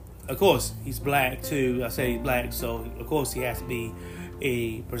of course, he's black too. I say black, so of course he has to be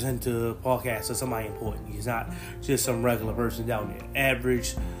a presenter, podcaster, somebody important. He's not just some regular person down there.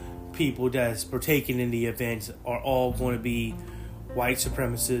 Average people that's partaking in the events are all going to be white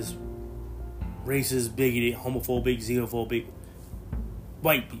supremacists, racist, bigoted, homophobic, xenophobic,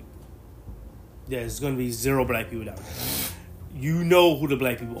 white people. There's going to be zero black people down there. You know who the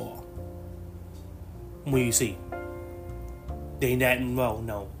black people are when you see them. They not well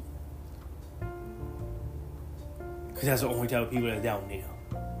known. Because that's the only type of people that's down there.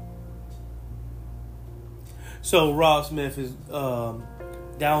 So Rob Smith is down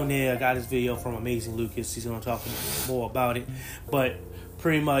there. I got this video from Amazing Lucas. He's going to talk more about it. But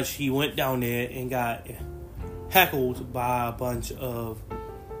pretty much he went down there and got heckled by a bunch of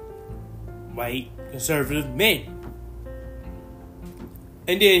white conservative men.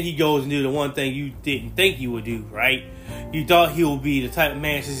 And then he goes and do the one thing you didn't think he would do, right? You thought he would be the type of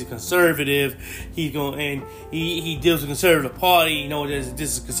man, since he's a conservative, he's going, and he deals with the conservative party, you know, this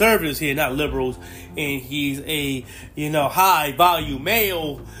is conservatives here, not liberals, and he's a, you know, high value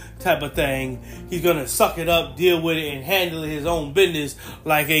male type of thing. He's going to suck it up, deal with it, and handle his own business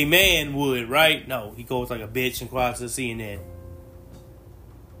like a man would, right? No, he goes like a bitch and cries to CNN.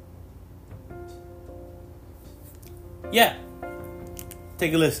 Yeah.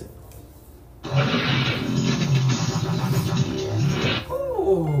 Take a listen.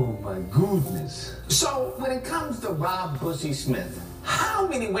 Oh, my goodness. So, when it comes to Rob Bushy Smith, how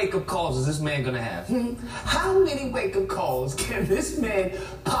many wake-up calls is this man going to have? How many wake-up calls can this man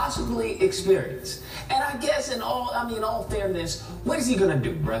possibly experience? And I guess in all fairness, what is he going to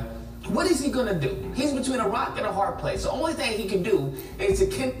do, bruh? What is he going to do? He's between a rock and a hard place. The only thing he can do is to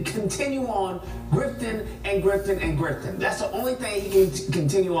continue on grifting and grifting and grifting. That's the only thing he can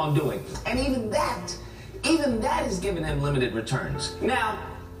continue on doing. And even that is giving him limited returns. Now,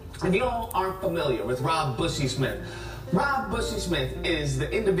 if you all aren't familiar with Rob Bushy Smith, Rob Bushy Smith is the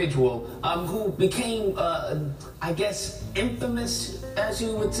individual who became, I guess, infamous, as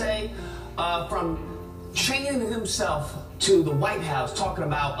you would say, from chaining himself to the White House talking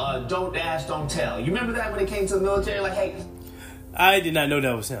about don't ask, don't tell. You remember that when it came to the military? Like, hey. I did not know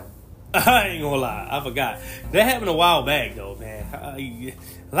that was him. I ain't gonna lie. I forgot. That happened a while back, though, man. A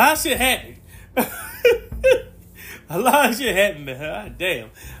lot of shit happened. A lot of shit happened, man. God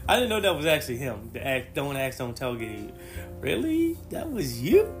damn. I didn't know that was actually him. The don't ask, don't tell game. Really? That was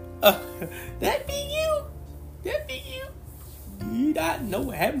you? That be you? That be you? you not know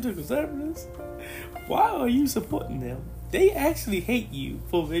what happened to conservatives? Why are you supporting them? They actually hate you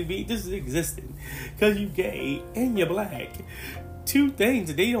for just existing. Because you're gay and you're black. Two things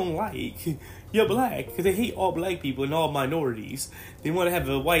that they don't like. You're black because they hate all black people and all minorities. They want to have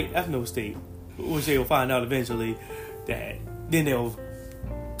a white ethno state, which they will find out eventually that then they'll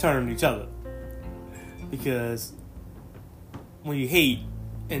turn on each other. Because when you hate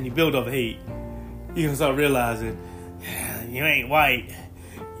and you build up hate, you're going to start realizing, you ain't white,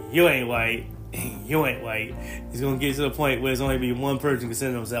 you ain't white, you ain't white. It's going to get to the point where there's only be one person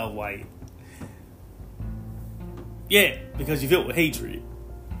considering themselves white. Yeah, because you're filled with hatred.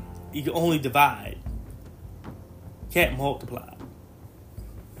 You can only divide. Can't multiply.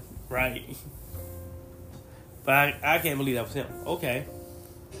 Right? But I can't believe that was him. Okay.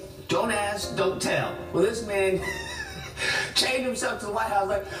 Don't ask, don't tell. Well, this man chained himself to the White House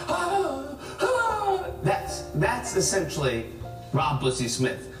like, That's essentially Rob Bussy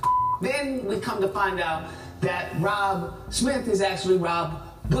Smith. Then we come to find out that Rob Smith is actually Rob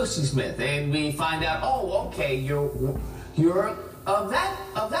Bussy Smith, and we find out, oh, okay, you're of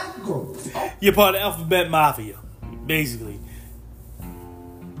that group. Oh. You're part of the Alphabet Mafia, basically.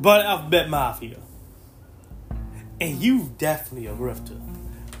 Part of the Alphabet Mafia. And you definitely a grifter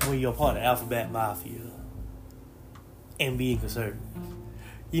when you're part of the Alphabet Mafia and being conservative.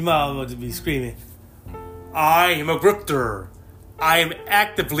 You might as well just be screaming, I am a grifter. I am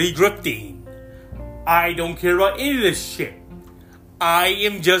actively grifting. I don't care about any of this shit. I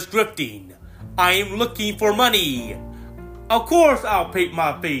am just grifting. I am looking for money. Of course I'll paint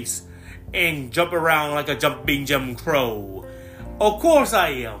my face and jump around like a jumping Jim Crow. Of course I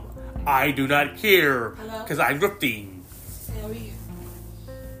am. I do not care because I'm grifting.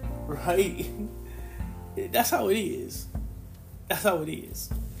 Right? That's how it is. That's how it is.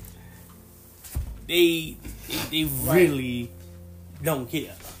 They really don't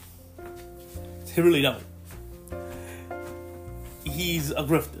care. They really don't. He's a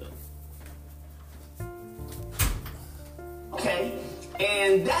grifter. Okay,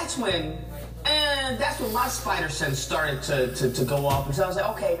 and that's when my spider sense started to go off, because I was like,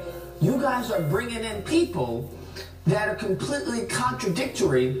 okay, you guys are bringing in people that are completely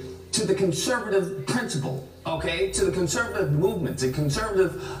contradictory to the conservative principle, okay, to the conservative movement, to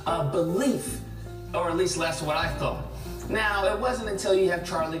conservative belief, or at least that's what I thought. Now, it wasn't until you have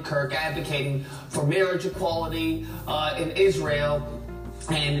Charlie Kirk advocating for marriage equality in Israel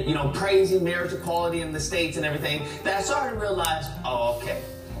and, you know, praising marriage equality in the States and everything that I started to realize, oh, okay.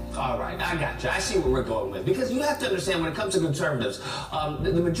 All right, I got you. I see where we're going with. Because you have to understand, when it comes to conservatives,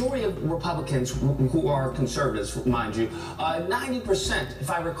 the majority of Republicans who are conservatives, mind you, 90%, if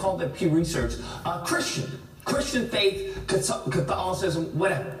I recall the Pew Research, Christian faith, Catholicism,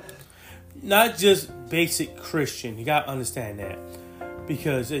 whatever. Not just basic Christian. You got to understand that.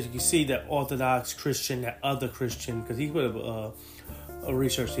 Because as you can see, that Orthodox Christian, that other Christian, because he put a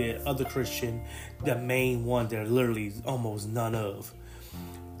research here, other Christian, the main one there literally almost none of.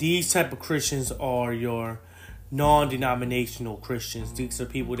 These type of Christians are your non-denominational Christians. These are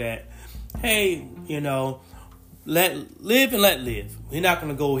people that, hey, you know, let live and let live. We're not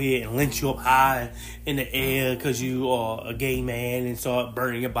going to go ahead and lynch you up high in the air because you are a gay man and start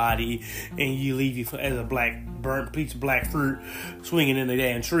burning your body and you leave you as a burnt piece of black fruit swinging in the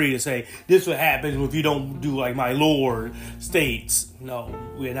damn tree to say, this is what happens if you don't do like my Lord states. No,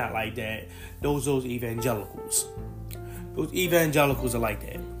 we're not like that. Those evangelicals. Those evangelicals are like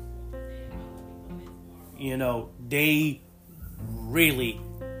that. You know, they really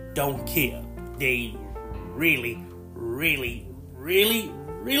don't care. They really, really, really,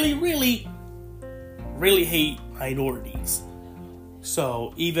 really, really, really hate minorities.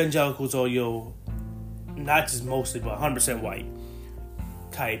 So evangelicals are your, not just mostly, but 100% white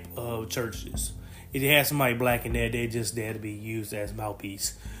type of churches. If they have somebody black in there, they're just there to be used as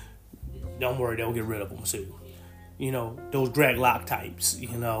mouthpiece. Don't worry, they'll get rid of them soon. You know, those drag lock types, you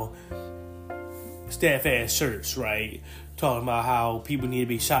know, steadfast church, right? Talking about how people need to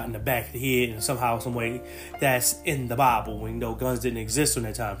be shot in the back of the head and somehow, some way that's in the Bible. When, you know, guns didn't exist in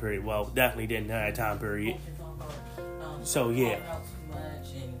that time period. Well, definitely didn't in that time period. So, yeah.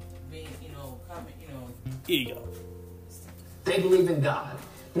 Here you go. They believe in God.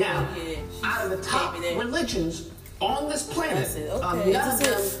 Now, out of the top religions on this planet, none of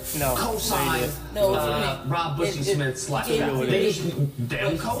them co-sign Rob Bussy Smith's life. They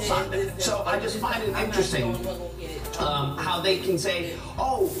don't co-sign that. So I just find it interesting how they can say,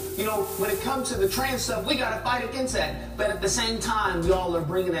 oh, you know, when it comes to the trans stuff, we got to fight against that. But at the same time, y'all are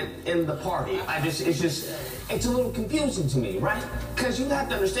bringing it in the party. It's a little confusing to me, right? Because you have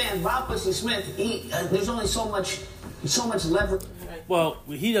to understand, Rob Bussy Smith, there's only so much so much leverage. Well,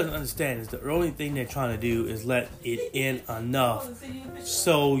 what he doesn't understand is the only thing they're trying to do is let it in enough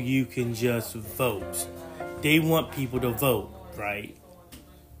so you can just vote. They want people to vote, right?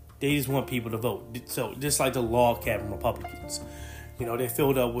 They just want people to vote. So just like the log cabin Republicans, you know, they're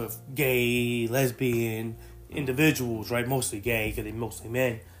filled up with gay, lesbian individuals, right? Mostly gay because they're mostly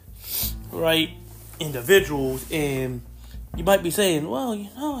men, right? Individuals, and you might be saying, well, you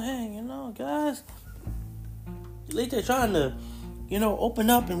know, hey, you know, guys, at least they're trying to, you know, open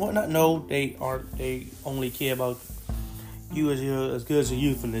up and whatnot. No, they aren't. They only care about you as good as a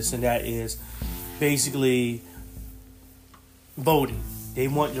youthfulness, and that is basically voting. They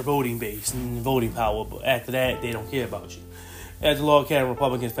want your voting base and voting power, but after that, they don't care about you. As the log cabin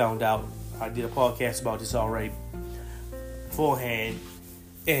Republicans found out, I did a podcast about this already beforehand,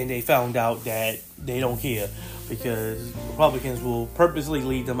 and they found out that they don't care because Republicans will purposely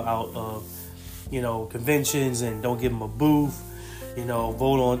leave them out of, you know, conventions and don't give them a booth, you know,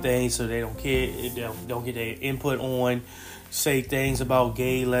 vote on things so they don't care, they don't get their input on, say things about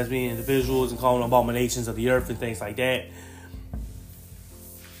gay, lesbian individuals and call them abominations of the earth and things like that.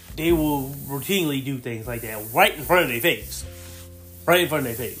 They will routinely do things like that right in front of their face. Right in front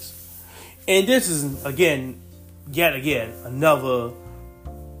of their face. And this is, yet again, another,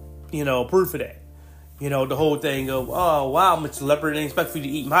 you know, proof of that. You know, the whole thing of, oh, wow, I'm a celebrity, I didn't expect for you to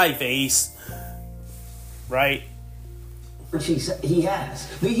eat my face. Right? He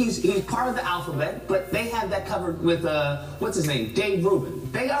has. He's part of the alphabet, but they have that covered with, what's his name? Dave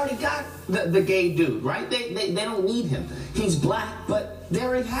Rubin. They already got the gay dude, right? They don't need him. He's black, but they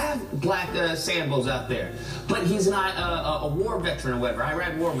already have black Sambos out there. But he's not a war veteran or whatever. I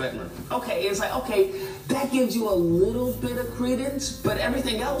read war veteran. Okay, it's like, okay, that gives you a little bit of credence, but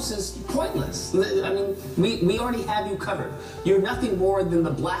everything else is pointless. I mean, we already have you covered. You're nothing more than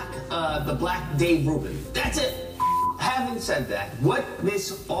the black Dave Rubin. That's it. Having said that, what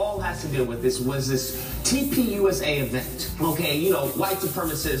this all has to do with this was this TPUSA event. Okay, you know, white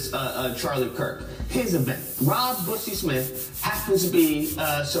supremacist Charlie Kirk, his event. Rob Bushy Smith happens to be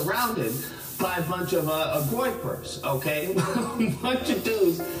surrounded by a bunch of goipers, okay? A bunch of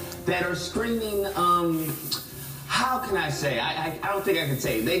dudes that are screaming, how can I say? I don't think I can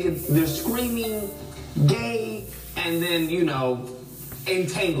say. They're screaming gay and then, you know,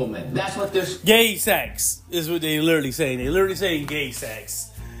 entanglement. That's what they're... Gay sex is what they're literally saying. They're literally saying gay sex.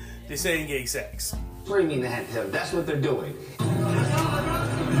 They're saying gay sex. Screaming at him. That's what they're doing.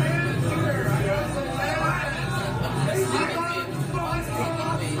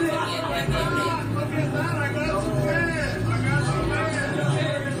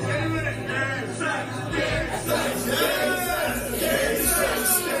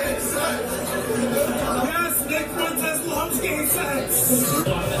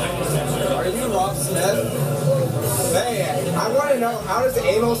 Are you Rob Smith? Hey, I want to know, how does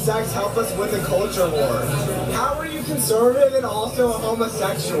anal sex help us win the culture war? How are you conservative and also a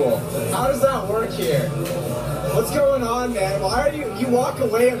homosexual? How does that work here? What's going on, man? Why are you walk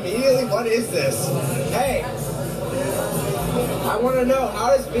away immediately? What is this? Hey, I want to know,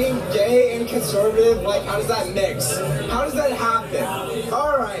 how does being gay and conservative, like, how does that mix? How does that happen?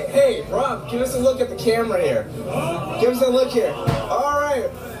 All right, hey, Rob, give us a look at the camera here. Give us a look here. All right,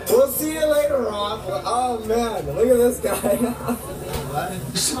 we'll see you later, Rob. Oh, man, look at this guy.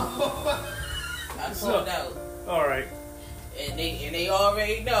 I sold out. All right. And they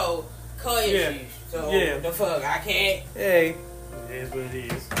already know car issues. So, the fuck, I can't. Hey, it is what it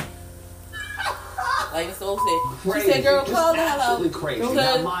is. Like the soul said. Crazy. She said, girl, call the hell out. Absolutely crazy.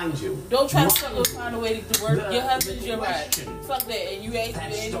 Now, mind you. Don't try to find a way to work. Your husband's your ride. Fuck that. And you ask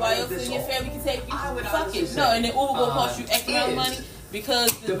me anybody else in your family can take you. Fuck it. No, and then Uber gonna cost you X amount of money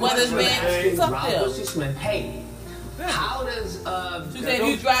because the weather's bad. Fuck them. Hey, how does she said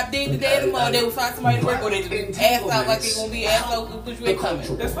you drop dead today tomorrow, they will find somebody to work, or they just ass out like they gonna be ass out because you ain't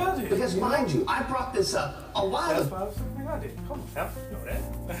coming. That's fine. Because mind you, I brought this up a while ago. That's why I was saying I did. Come on, now. You know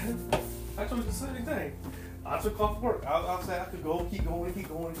that. I told you the same thing. I took off work. I said I could go, keep going to work, keep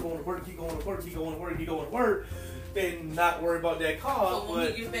going to work, keep going to work, and not worry about that car. So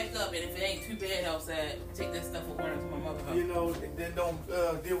when you get back up, and if it ain't too bad outside, take that stuff over to my mother's house. You know, and then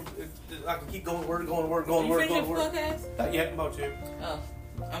don't deal with it. I can keep going to work, going to work. You finished your podcast? Not yet, I'm about to. Oh,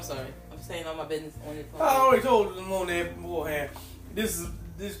 I'm sorry. I'm saying all my business on this podcast. I already told them on there beforehand. This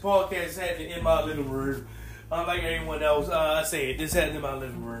podcast is happening in my living room. Unlike everyone else, I say it. This happened in my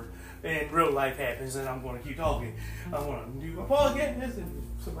living room. And real life happens, and I'm going to keep talking. I'm going to do my podcast, and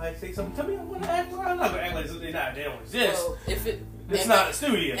somebody say something to me, I'm going to act like I'm not going to act like they don't exist. So if it's not a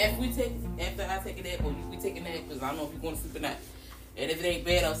studio. After I take a nap, or we take a nap, because I don't know if you're going to sleep or not. And if it ain't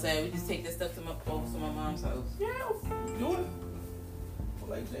bad outside, we just take that stuff over to my mom's house. Yeah, do it.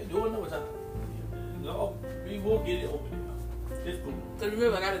 Like I said, do it another time. No, we will get it over there. It's cool. Cause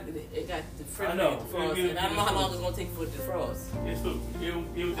remember, it got the refrigerator defrost, and I don't know how long it's gonna take for it to defrost. It's food.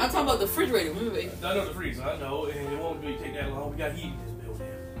 I'm talking about the refrigerator. Remember? I know the freezer. I know, and it won't really take that long. We got heat in this building.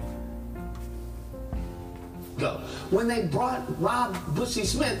 Go. When they brought Rob Bussy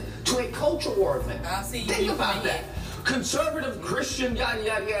Smith to a culture war event. I'll see you. Think about that. Conservative Christian yada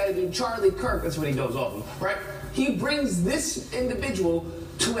yada yada. Charlie Kirk. That's what he goes off of, right? He brings this individual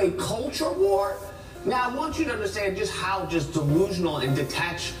to a culture war. Now, I want you to understand just how delusional and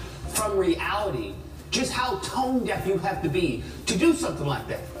detached from reality, just how tone deaf you have to be to do something like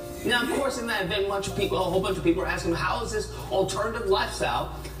that. Now, of course, in that event, a whole bunch of people are asking, how does this alternative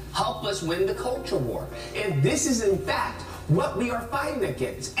lifestyle help us win the culture war? If this is, in fact, what we are fighting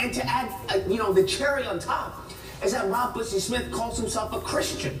against. And to add, the cherry on top is that Rob Bussy Smith calls himself a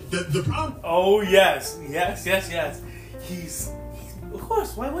Christian. The problem? Oh, yes. He's of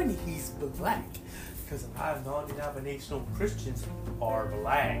course, why wouldn't he? He's black. Because a lot of non-denominational Christians are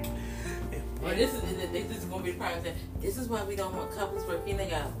black. Well, this is going to be the problem. This is why we don't want couples working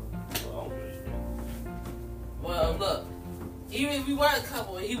together. Well, look, even if we were a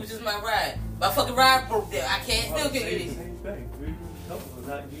couple and he was just my ride, my fucking ride broke down. I can't still get it. Same thing. We couple,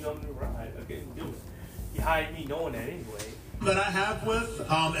 not you on the ride. I couldn't do it. You hired me knowing that anyway. That I have with,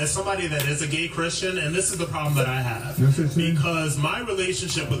 as somebody that is a gay Christian, and this is the problem that I have, because my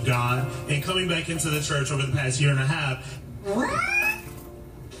relationship with God and coming back into the church over the past year and a half.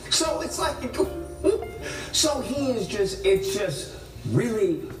 So it's like, so it's just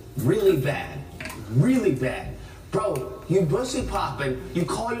really, really bad. Really bad. Bro, you bussy popping, you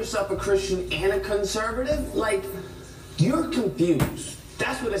call yourself a Christian and a conservative? Like, you're confused.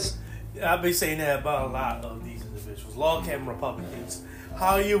 That's what it's... I've been saying that about a lot of these individuals, log cabin Republicans.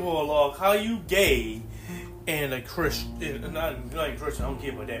 How you gay and a Christian, not a Christian, I don't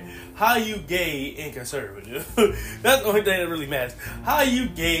care about that. How you gay and conservative? That's the only thing that really matters. How you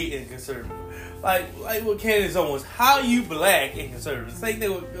gay and conservative? Like what Candace Owens, how you black and conservative? Same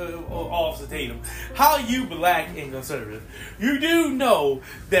thing with Officer Tatum. How you black and conservative? You do know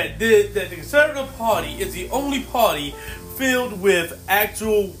that the Conservative Party is the only party filled with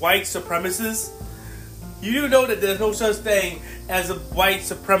actual white supremacists. You do know that there's no such thing as a white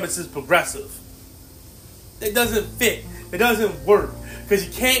supremacist progressive. It doesn't fit. It doesn't work. Because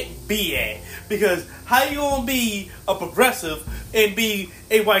you can't be that. Because how you gonna be a progressive and be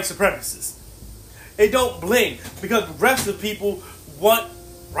a white supremacist? It don't blend. Because progressive people want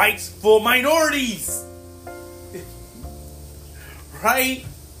rights for minorities. Right?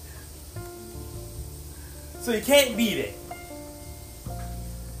 So you can't be that.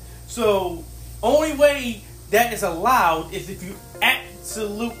 So, only way that is allowed is if you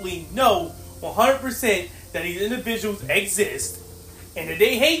absolutely know 100% that these individuals exist and that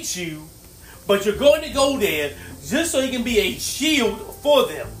they hate you, but you're going to go there just so you can be a shield for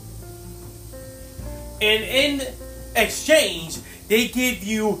them. And in exchange, they give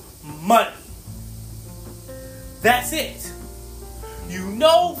you money. That's it. You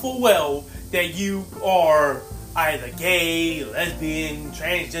know full well that you are either gay, lesbian,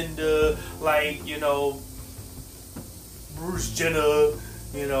 transgender, Bruce Jenner,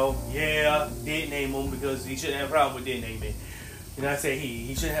 did name him because he shouldn't have a problem with did naming. I say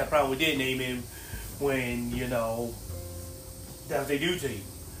he shouldn't have a problem with did naming when, that's what they do to you,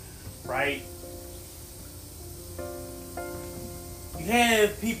 right? You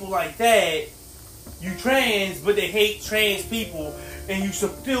have people like that, you trans, but they hate trans people, and you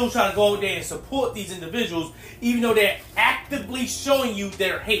still try to go out there and support these individuals, even though they're actively showing you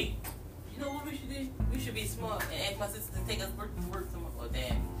their hate. You know what we should do? We should be smart and ask my sister to take us to work tomorrow. Oh,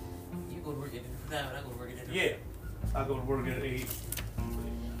 damn. You go to work at the time, I go to work at the Yeah. I go to work at 8.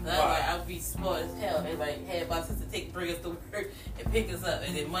 I would be smart as hell and have my sister bring us to work and pick us up,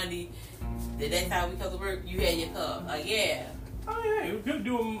 and then Monday, the next time we come to work, you had your car. Yeah. Oh yeah, we could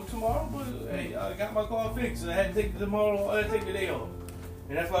do them tomorrow, but hey, I got my car fixed. I had to take it tomorrow. I had to take the day off,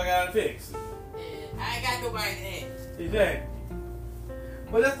 and that's why I got it fixed. Yeah, I ain't got nobody to ask. Exactly.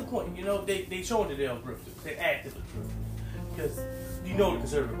 But that's the point. They showing that they're grifters. They're actively grifters because the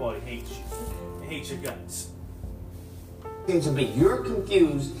Conservative Party hates you. They hate your guts. Seems to be you're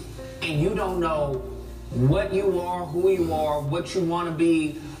confused and you don't know what you are, who you are, what you want to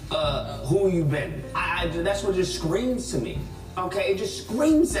be, who you've been. That's what just screams to me. Okay, it just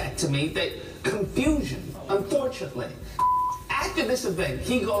screams that to me, that confusion, unfortunately. After this event,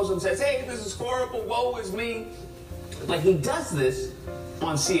 he goes and says, hey, this is horrible, woe is me. Like, he does this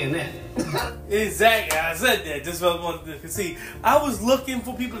on CNN. Exactly, I said that. Just what I wanted to see. I was looking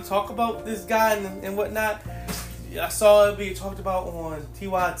for people to talk about this guy and whatnot. I saw it being talked about on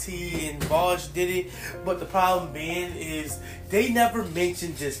TYT and Bosch did it, but the problem being is they never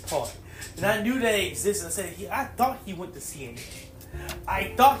mentioned this part. And I knew they existed. I said, I thought he went to CNN.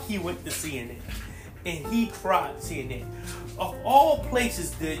 And he cried CNN. Of all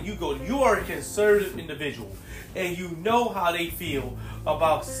places that you go, you are a conservative individual. And you know how they feel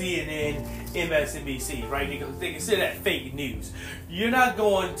about CNN, MSNBC, right? Because they consider that fake news. You're not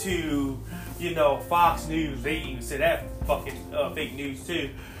going to, Fox News. They even say that fucking fake news too.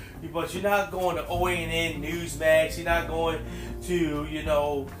 But you're not going to OANN, Newsmax. You're not going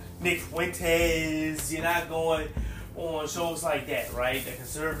to, Nick Fuentes. You're not going on shows like that, right? The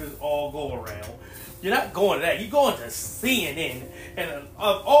conservatives all go around. You're not going to that. You're going to CNN. And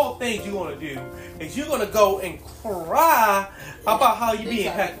of all things you're going to do is you're going to go and cry about how you being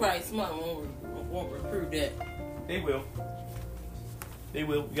impacted. Christ, won't recruit that. They will.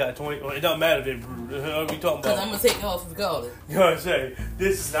 We got 20. Well, it doesn't matter if they recruit. What are we talking about? Because I'm going to take it off regardless. You know what I'm saying?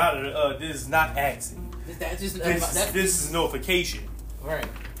 This is not accident. This is notification. Right.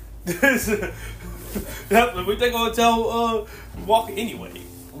 We think gonna tell Walker anyway.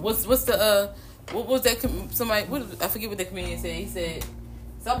 What's the what was that? Somebody, I forget what the comedian said. He said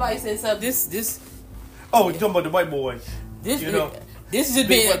somebody said something. This. Oh, you're talking about the white boy. This is just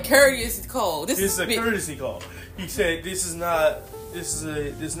being a courteous call. This is a courtesy call. He said this is not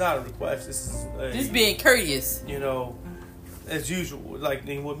a request. This being courteous. As usual, like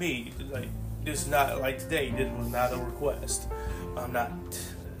with me, like this is not like today. This was not a request. I'm not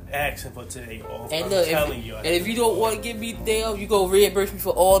asking for today off. And I'm look, telling you. And if you don't want to give me the day off, you go reimburse me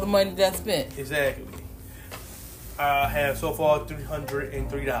for all the money that I spent. Exactly. I have so far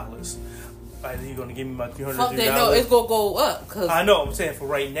 $303. Either you're gonna give me my $303. Fuck that! No, it's gonna go up. Cause I know. I'm saying for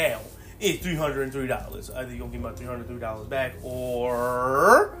right now, it's $303. Either you're gonna give me my $303 back,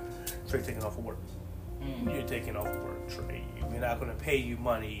 or Trey taking off of work. You're taking off of work, Trey. We're not gonna pay you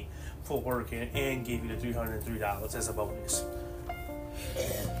money for working and give you the $303 as a bonus.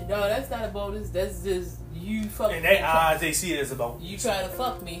 No, that's not a bonus. That's just you fucking. In their eyes, they see it as a bonus. You try to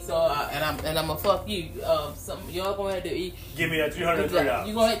fuck me, so I'm gonna fuck you. Y'all gonna have to eat. Give me that $303.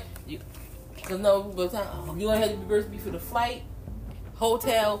 You gonna cause no, you gonna have to reimburse me for the flight,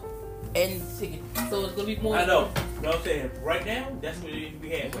 hotel, and ticket. So it's gonna be more. I know. You know what I'm saying? Right now, that's what we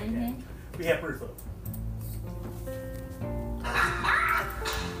have right now. We have proof of it.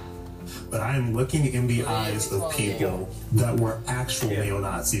 But I am looking in the eyes of people that were actual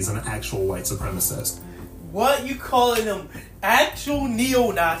neo-Nazis and actual white supremacists. What you calling them actual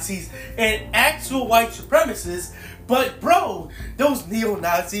neo-Nazis and actual white supremacists? But bro, those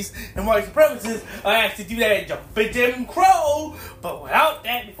neo-Nazis and white supremacists are actually do that jumping Jim Crow. But without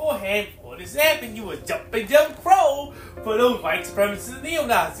that beforehand, before this happened, you was jumping Jim Crow for those white supremacists and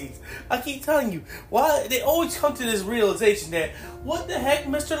neo-Nazis. I keep telling you, why they always come to this realization that, what the heck,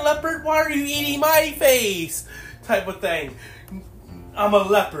 Mr. Leopard, why are you eating my face? Type of thing. I'm a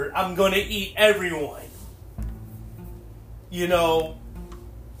leopard. I'm gonna eat everyone. You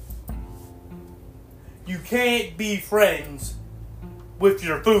can't be friends with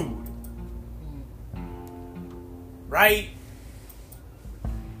your food. Right?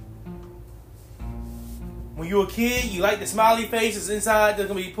 When you're a kid, you like the smiley faces inside that's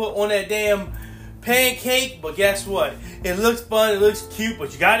going to be put on that damn pancake. But guess what? It looks fun, it looks cute,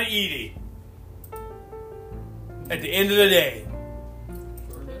 but you got to eat it. At the end of the day.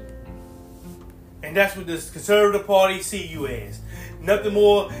 And that's what this conservative party see you as. Nothing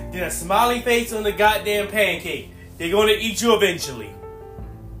more than a smiley face on the goddamn pancake. They're going to eat you eventually.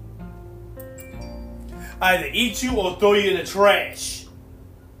 Either eat you or throw you in the trash.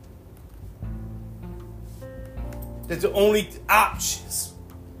 That's the only options.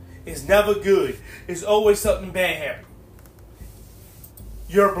 It's never good. It's always something bad happening.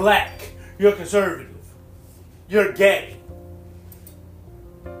 You're black. You're conservative. You're gay.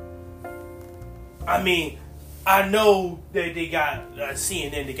 I mean, I know that they got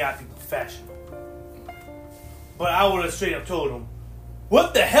CNN, they got people professional. But I would have straight up told them,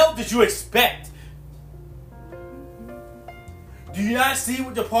 what the hell did you expect? Do you not see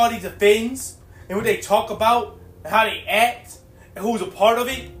what the party defends? And what they talk about? And how they act? And who's a part of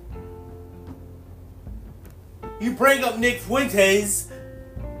it? You bring up Nick Fuentes.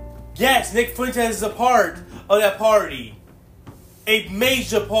 Yes, Nick Fuentes is a part of that party. A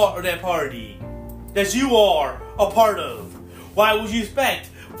major part of that party. That you are a part of. Why would you expect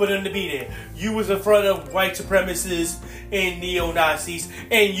for them to be there? You was in front of white supremacists and neo-Nazis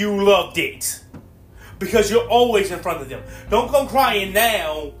and you loved it. because you're always in front of them. Don't come crying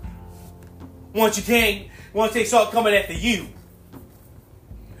now once they start coming after you.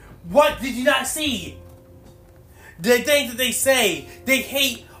 What did you not see? The things that they say, they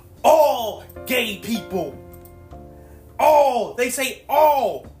hate all gay people. All. They say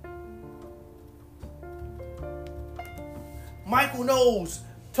all. Michael knows.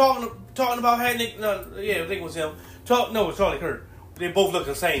 Talking about having... I think it was him. It was Charlie Kirk. They both look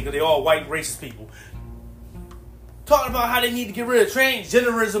the same because they're all white racist people. Talking about how they need to get rid of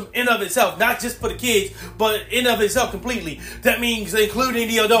transgenderism in of itself. Not just for the kids, but in of itself completely. That means including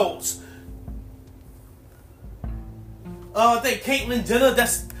the adults. I think Caitlyn Jenner,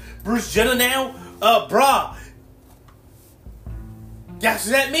 that's Bruce Jenner now. Bruh. Guess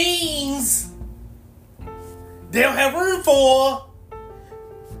what that means? They don't have room for.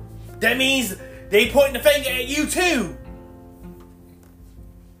 That means they pointing the finger at you too.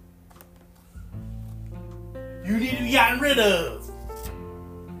 You need to be gotten rid of.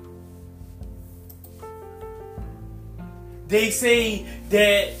 They say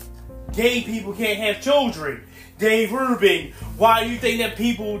that gay people can't have children. Dave Rubin, why do you think that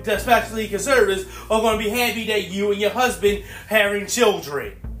people, especially conservatives, are going to be happy that you and your husband having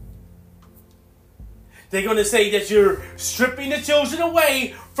children? They're going to say that you're stripping the children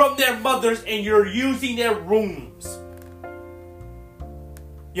away from their mothers and you're using their rooms.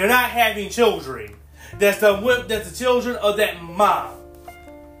 You're not having children. That's the children of that mom.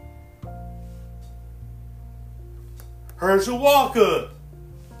 Herschel Walker.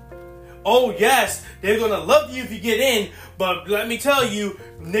 Oh yes, they're going to love you if you get in, but let me tell you,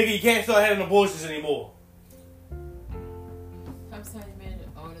 nigga, you can't start having abortions anymore. I'm sorry, man,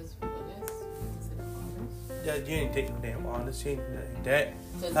 honest for this. Yeah, you ain't taking no damn honest. You ain't that.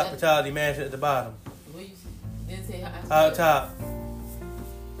 Hospitality manager at the bottom. What you didn't say out top.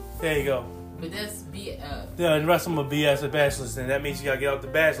 There you go. But that's BS. Yeah, the rest of them are BS at bachelor's, and that means you gotta get out the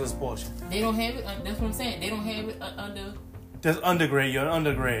bachelor's portion. They don't have it. That's what I'm saying. They don't have it under. That's undergrad. You're an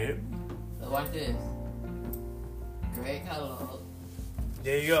undergrad. So watch this. Grad catalog.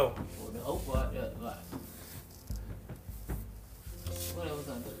 There you go. For the what else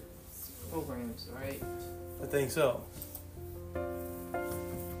under programs, right? I think so.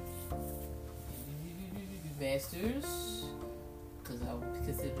 Masters. Because I would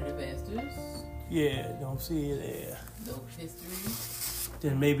consider the masters. Yeah, don't see it there. No history.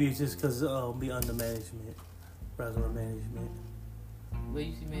 Then maybe it's just because it'll be under management rather than management. Where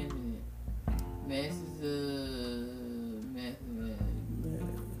you see management? Masters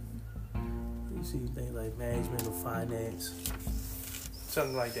You see things like management or finance.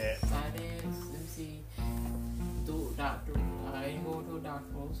 Something like that. Finance, let me see. Doctor. I ain't going to a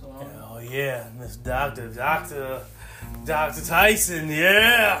doctor, so oh yeah, Miss Dr. Tyson,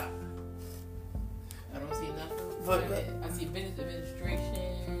 yeah. I don't see nothing. I see business administration.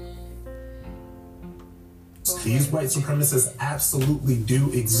 These white supremacists absolutely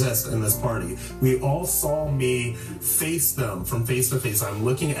do exist in this party. We all saw me face them from face to face. I'm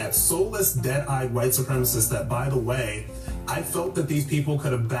looking at soulless, dead-eyed white supremacists that, by the way, I felt that these people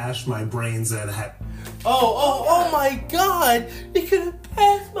could have bashed my brains in. Oh my God! They could have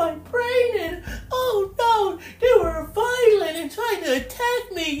bashed my brain in. Oh no! They were violent and trying to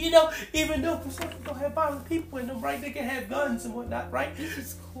attack me. You know, even though Pacific don't have violent people in them, right? They can have guns and whatnot, right? This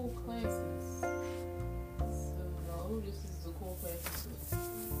is cool classes. So no, this is the cool classes.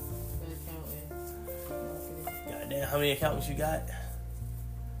 Accounting. Goddamn, how many accountants you got?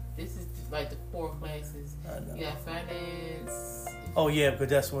 This is like the core classes. You got finance. Oh yeah, because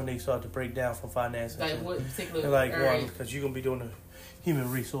that's when they start to break down from finance. Like what particular? Like one, because you're gonna be doing the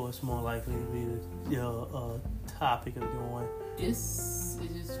human resource more likely to be your topic of going. This is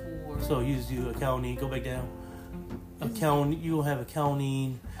just for. So you just do accounting. Go back down. Accounting. You will have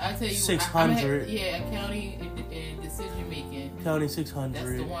accounting. I tell you, 600. Accounting and decision making. Accounting 600.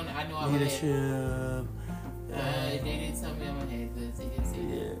 That's the one I know. I leadership. They didn't tell me I'm gonna have this. They didn't say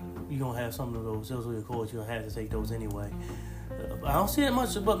that. Yeah, you're gonna have some of those. Those are your course. You're gonna have to take those anyway. I don't see that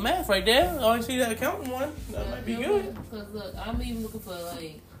much but math right there. I only see that accounting one. That might be good. Because look, I'm even looking for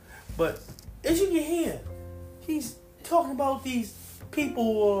like. But as you can hear, he's talking about these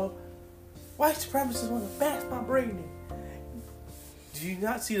people, white supremacists want to bash my brain in. Do you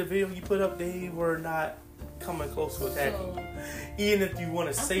not see the video you put up? They were not coming close to attacking you. Even if you want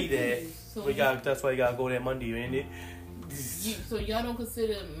to say that, so that's why you gotta go there Monday, ain't it? So y'all don't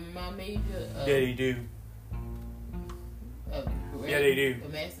consider my major? Yeah, they do. Yeah, they do. A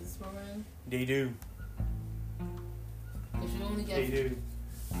master's program? They do. Because you only got. They do.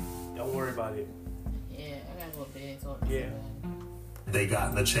 Don't worry about it. Yeah, I gotta go bed. Yeah. They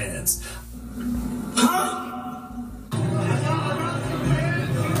got the chance.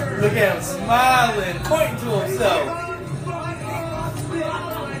 Look at him smiling, pointing to himself.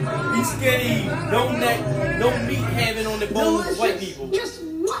 He's skinny, no neck, no meat having on the bones of white people. Just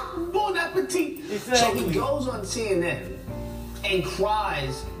bon appetit. Exactly. So he goes on CNN and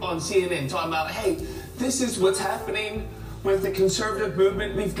cries on CNN talking about, hey, this is what's happening with the conservative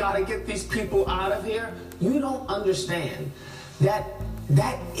movement. We've got to get these people out of here. You don't understand that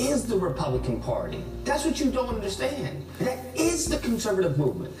is the Republican Party. That's what you don't understand. That is the conservative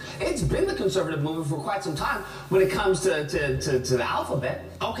movement. It's been the conservative movement for quite some time when it comes to the alphabet.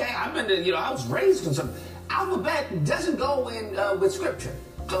 Okay, I've been to, I was raised conservative. Alphabet doesn't go in with scripture.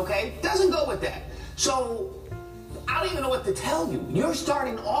 Okay, doesn't go with that. So I don't even know what to tell you. You're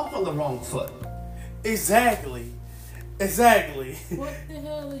starting off on the wrong foot. Exactly. What the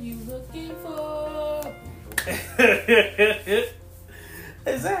hell are you looking for?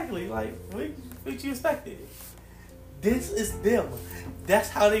 Exactly. Like, what you expected? This is them. That's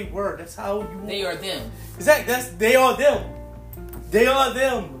how they were. That's how you. They are them. Exactly. They are them. They are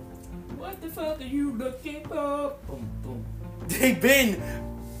them. What the fuck are you looking for? Boom, boom. They've been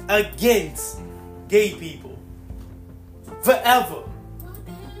against gay people forever. What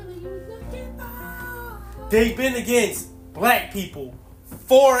the hell are you looking for? They've been against black people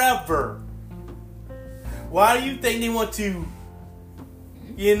forever. Why do you think they want to,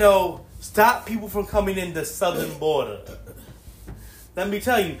 stop people from coming in the southern border? Let me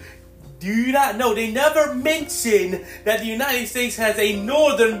tell you, do you not know they never mention that the United States has a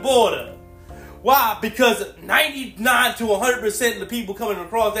northern border? Why? Because 99 to 100% of the people coming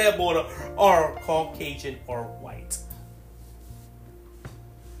across that border are Caucasian or white.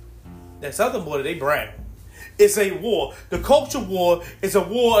 That southern border, they brown. It's a war. The culture war is a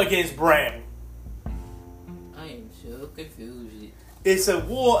war against brown. I am so confused. It's a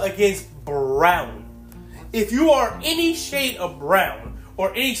war against brown. If you are any shade of brown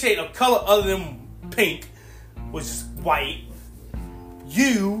or any shade of color other than pink, which is white,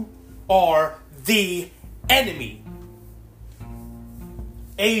 you are the enemy.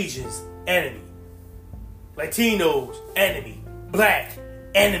 Asians, enemy. Latinos, enemy. Black,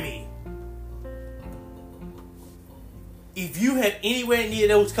 enemy. If you have anywhere near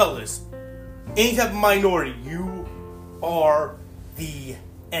those colors, any type of minority, you are the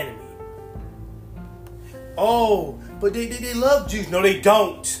enemy. Oh, but they love Jews. No, they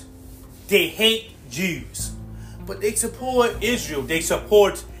don't. They hate Jews. But they support Israel. They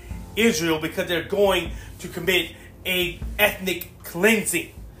support Israel because they're going to commit a ethnic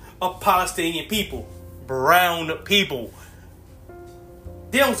cleansing of Palestinian people, brown people.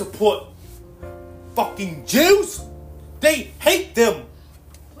 They don't support fucking Jews. They hate them.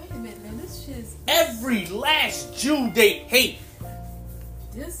 Wait a minute, man. This shit's... Every last Jew they hate.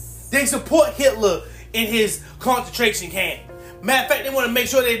 This... They support Hitler in his concentration camp. Matter of fact, they want to make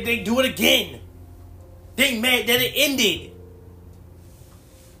sure that they do it again. They mad that it ended.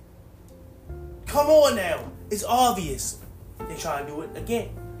 Come on now. It's obvious. They try to do it again.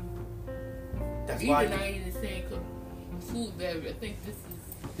 That's why. Even not even saying food beverage. I think this is...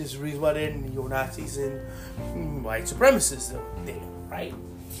 This is the reason why they're neo-Nazis and white supremacists there, right?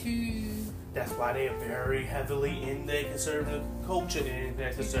 That's why they're very heavily in the conservative culture and in the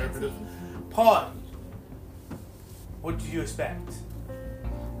conservative party. What do you expect?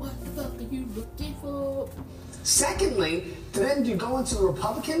 What the fuck are you looking for? Secondly, then you go into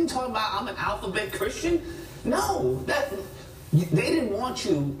Republican talking about I'm an alphabet Christian? No, they didn't want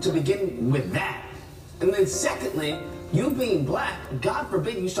you to begin with that. And then secondly, you being black, God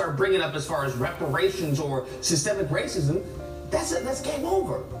forbid you start bringing up as far as reparations or systemic racism, that's game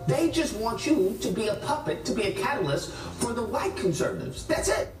over. They just want you to be a puppet, to be a catalyst for the white conservatives. That's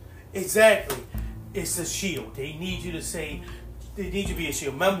it. Exactly. It's a shield. They need you to say, they need you to be a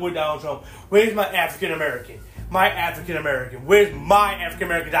shield. Remember with Donald Trump, where's my African American? My African American. Where's my African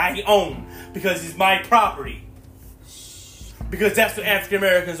American that I own? Because it's my property. Because that's what African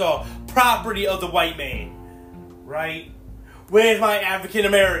Americans are. Property of the white man. Right? Where's my African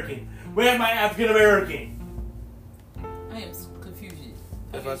American? Where's my African American? I am confused.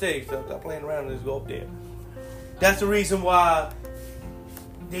 That's what I say. Stop playing around and just go up there. That's the reason why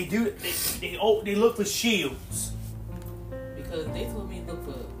they do. They look for shields. Because they told me to look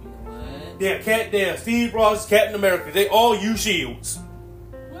for, what? They're Steve Ross, Captain America. They all use shields.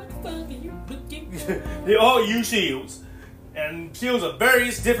 What the fuck are you looking for? They all use shields. And shields of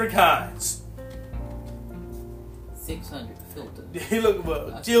various different kinds. 600 filter. They look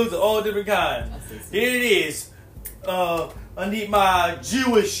for shields of all different kinds. Here it is. I need my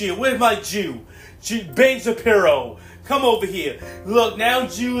Jewish shit. Where's my Jew? Ben Shapiro. Come over here. Look, now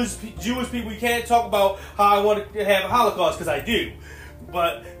Jewish people, you can't talk about how I want to have a Holocaust, because I do.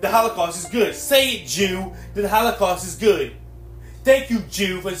 But the Holocaust is good. Say it, Jew, that the Holocaust is good. Thank you,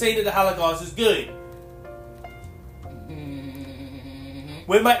 Jew, for saying that the Holocaust is good.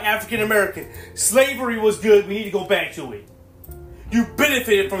 With my African American, slavery was good. We need to go back to it. You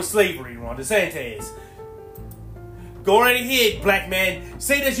benefited from slavery, Ron DeSantis. Go right ahead, black man.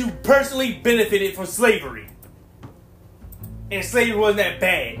 Say that you personally benefited from slavery. And slavery wasn't that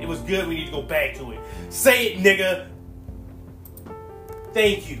bad. It was good. We need to go back to it. Say it, nigga.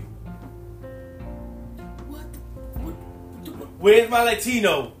 Thank you. Where's my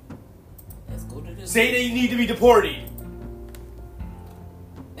Latino? Let's go to this. Say that you need to be deported.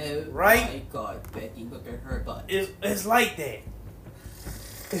 Oh right? My God, Becky, look at her butt. It's like that.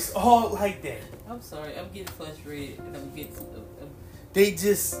 It's all like that. I'm sorry, I'm getting frustrated and I'm getting.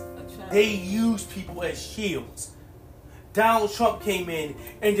 They use people as shields. Donald Trump came in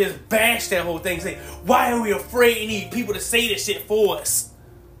and just bashed that whole thing, saying, "Why are we afraid and need people to say this shit for us?"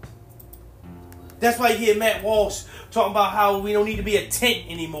 That's why you hear Matt Walsh talking about how we don't need to be a tent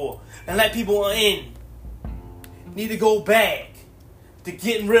anymore and let people in. Need to go back to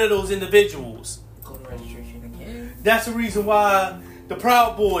getting rid of those individuals. Go to registration again. That's the reason why the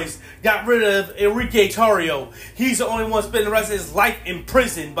Proud Boys got rid of Enrique Tarrio. He's the only one spending the rest of his life in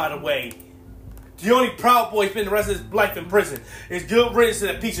prison, by the way. The only Proud Boy spending the rest of his life in prison. It's good riddance to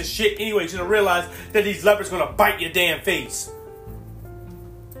that piece of shit anyway. You should have realized that these leopards gonna bite your damn face.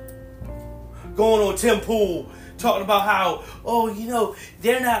 Going on Tim Pool, talking about how, oh, you know,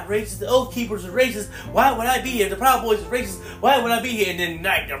 they're not racist. The Oath Keepers are racist. Why would I be here? The Proud Boys are racist. Why would I be here? And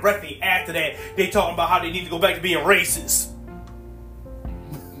then directly after that, they talking about how they need to go back to being racist.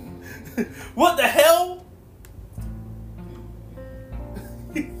 What the hell?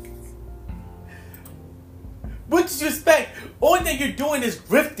 What did you expect? Only thing you're doing is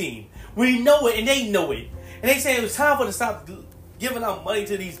grifting. We know it and they know it. And they say it was time for them to stop giving out money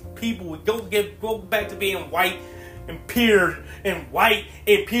to these people. Go back to being white and pure and white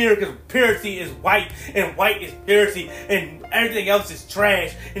and pure, because purity is white and white is purity and everything else is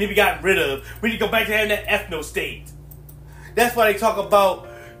trash and to be gotten rid of. We need to go back to having that ethno state. That's why they talk about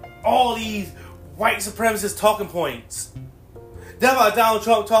all these white supremacist talking points. That's why Donald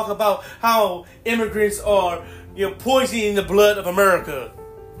Trump talk about how immigrants are, you know, poisoning the blood of America.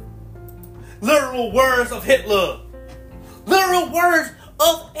 Literal words of Hitler. Literal words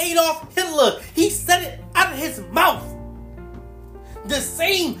of Adolf Hitler. He said it out of his mouth. The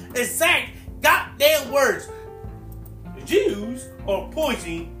same exact goddamn words. The Jews are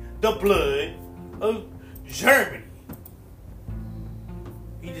poisoning the blood of Germany.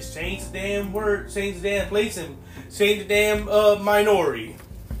 He just changed the damn word, changed the damn place, and changed the damn minority.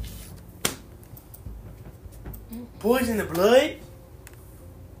 Poison the blood?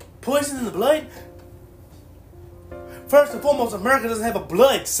 Poison in the blood? First and foremost, America doesn't have a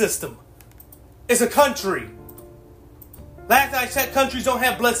blood system. It's a country. Last I checked, countries don't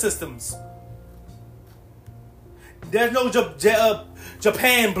have blood systems. There's no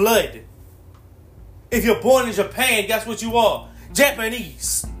Japan blood. If you're born in Japan, guess what you are?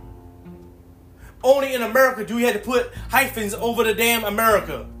 Japanese. Only in America do we have to put hyphens over the damn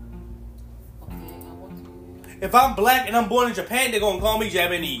America. If I'm black and I'm born in Japan, they're going to call me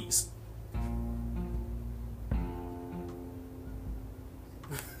Japanese.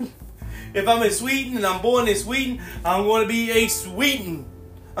 If I'm in Sweden and I'm born in Sweden, I'm going to be a Sweden.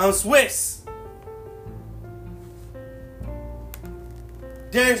 I'm Swiss.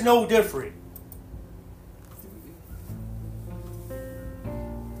 There's no difference.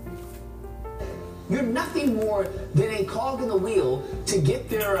 You're nothing more than a cog in the wheel to get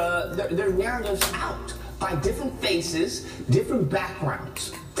their narratives out by different faces, different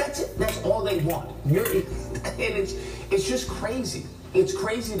backgrounds. That's it. That's all they want. And it's just crazy. It's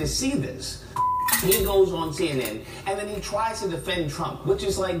crazy to see this. He goes on CNN and then he tries to defend Trump, which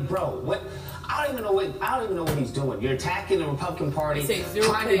is like, bro, what? I don't even know what he's doing. You're attacking the Republican Party,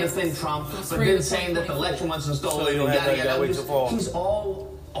 trying to defend Trump, but then saying that the election wasn't stolen. He's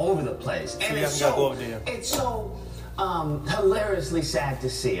all over the place, and it's so hilariously sad to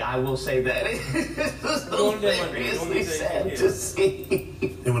see. I will say that. It's hilariously sad to see.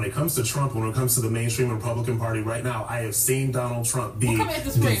 And when it comes to Trump, when it comes to the mainstream Republican Party right now, I have seen Donald Trump be the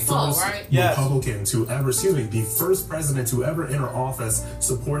first Republican to ever, the first president to ever enter office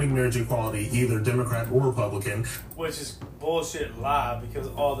supporting marriage equality, either Democrat or Republican. Which is bullshit lie, because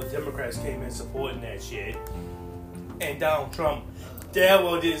all the Democrats came in supporting that shit. And Donald Trump damn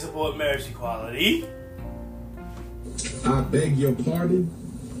well didn't support marriage equality. I beg your pardon.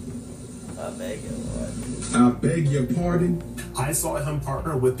 I beg your pardon. I beg your pardon. I saw him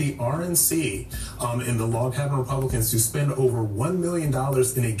partner with the RNC and the Log Cabin Republicans to spend over $1 million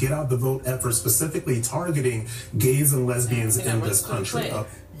in a get out the vote effort specifically targeting gays and lesbians in this country.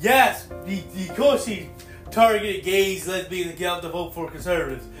 Yes, of course he targeted gays, lesbians, and get out the vote for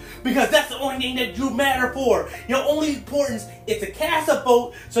conservatives. Because that's the only thing that you matter for. Your only importance is to cast a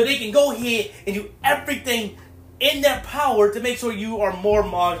vote so they can go ahead and do everything in their power to make sure you are more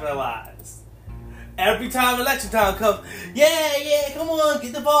marginalized. Every time election time comes, yeah, come on,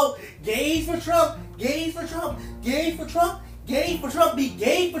 get the vote. Gays for Trump, gays for Trump, gays for Trump, gays for Trump, be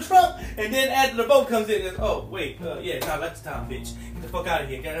gay for Trump. And then after the vote comes in, oh, wait, it's not election time, bitch. Get the fuck out of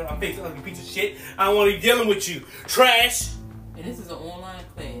here. Get out of my face, ugly piece of shit. I don't want to be dealing with you. Trash. And this is an online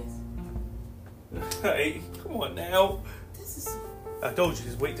class. Hey, come on now. I told you,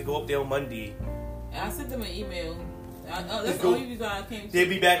 just wait to go up there on Monday. I sent them an email. That's the only reason I came to. They'll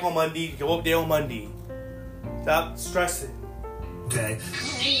be back on Monday. Go up there on Monday. Stop stressing. Okay. I'm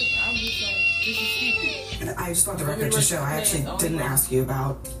just like, this is stupid. And I just want the record to show I actually didn't ask you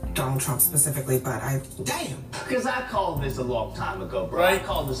about Donald Trump specifically, but damn. Because I called this a long time ago, bro. Right. I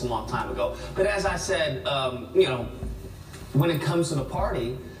called this a long time ago. But as I said, when it comes to the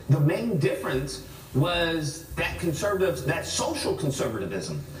party, the main difference was that social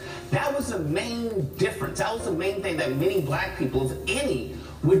conservatism. That was the main difference. That was the main thing that many black people, if any,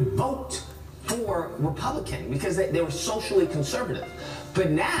 would vote for Republican because they were socially conservative.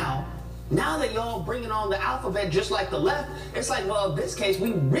 But now that y'all bringing on the alphabet just like the left, it's like, well, in this case,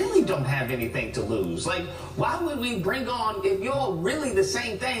 we really don't have anything to lose. Like, why would we bring on, if y'all really the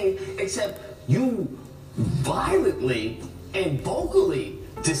same thing, except you violently and vocally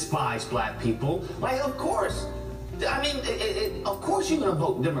despise black people? Like, of course. I mean, of course you're going to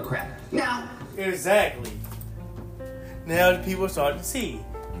vote Democrat. Now. Exactly. Now the people are starting to see.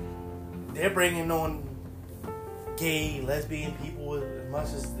 They're bringing on gay, lesbian people as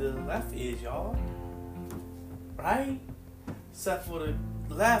much as the left is, y'all. Right? Except for the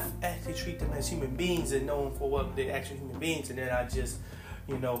left actually treat them as human beings and know them for what they're actually human beings and they're not just,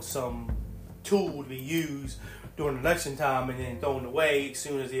 some tool to be used during election time and then thrown away as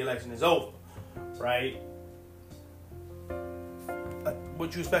soon as the election is over. Right?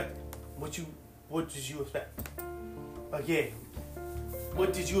 What you expect? What did you expect? Again,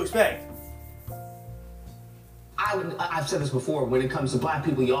 what did you expect? I've said this before, when it comes to black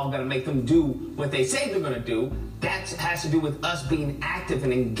people, y'all gotta make them do what they say they're gonna do. That has to do with us being active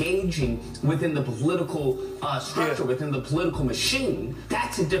and engaging within the political structure, within the political machine.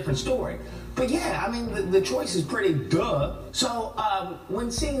 That's a different story. But yeah, I mean, the choice is pretty duh. So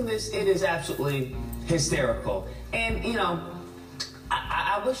when seeing this, it is absolutely hysterical. And,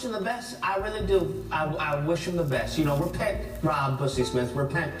 I wish him the best. I really do. I wish him the best. Repent, Rob Bussy Smith.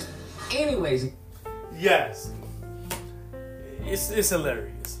 Repent. Anyways. Yes. It's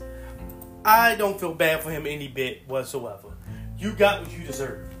hilarious. I don't feel bad for him any bit whatsoever. You got what you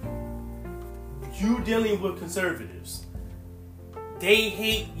deserve. You dealing with conservatives. They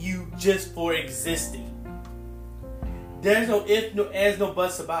hate you just for existing. There's no if, no ands, no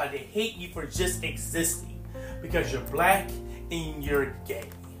buts about it. They hate you for just existing. Because you're black and you're gay.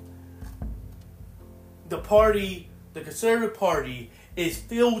 The conservative party, is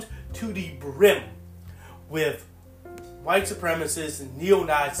filled to the brim with white supremacists and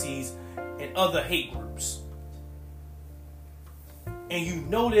neo-Nazis and other hate groups. And you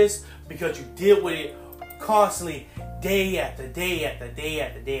know this because you deal with it constantly, day after day after day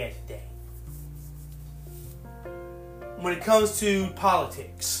after day after day. When it comes to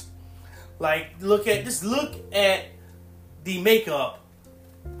politics, look at the makeup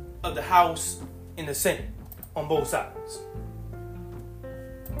of the House and the Senate on both sides.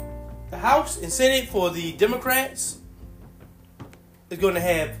 The House and Senate for the Democrats is going to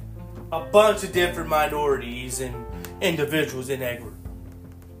have a bunch of different minorities and individuals in that group.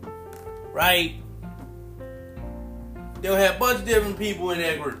 Right? They'll have a bunch of different people in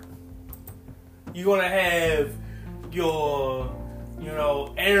that group. You're going to have your,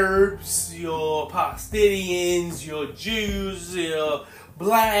 Arabs, your Palestinians, your Jews, your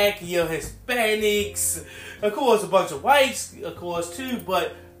black, your Hispanics, of course a bunch of whites, of course too,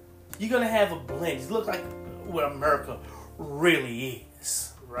 but you're going to have a blend. It looks like what America really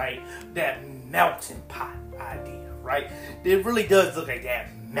is, right? That melting pot idea, right? It really does look like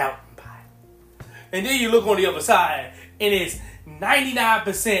that melting pot. And then you look on the other side, and it's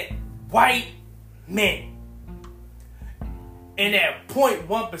 99% white men. And that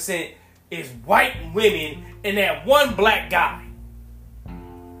 0.1% is white women and that one black guy.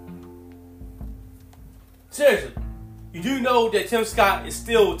 Seriously. You do know that Tim Scott is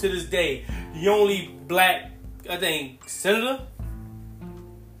still, to this day, the only black, I think, senator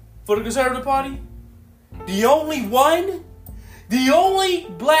for the Conservative Party? The only one? The only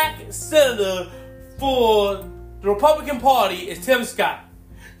black senator for the Republican Party is Tim Scott.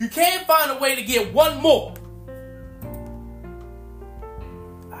 You can't find a way to get one more.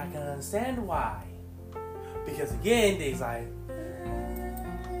 I can understand why. Because again, they's like,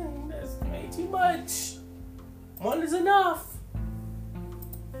 that's way too much. One is enough.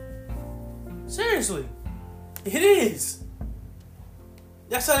 Seriously. It is.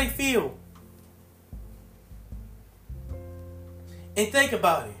 That's how they feel. And think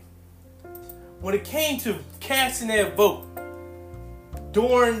about it. When it came to casting their vote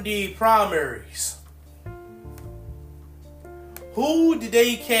during the primaries, who did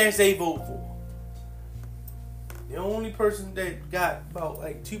they cast their vote for? The only person that got about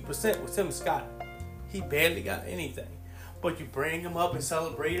like 2% was Tim Scott. He barely got anything. But you bring him up and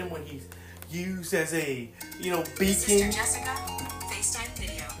celebrate him when he's used as a, beacon. Sister Jessica, FaceTime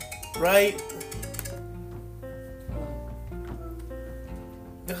video. Right?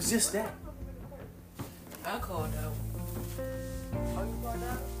 It was just that. I called out. Oh, you called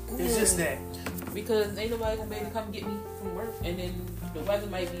out? It's just that. Because ain't nobody gonna be able to come get me from work, and then the weather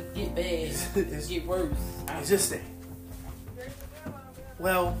might get bad, get worse. It's just that.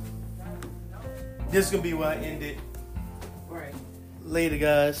 Well, this is gonna be where I end it. Right. Later,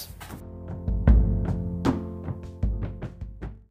 guys.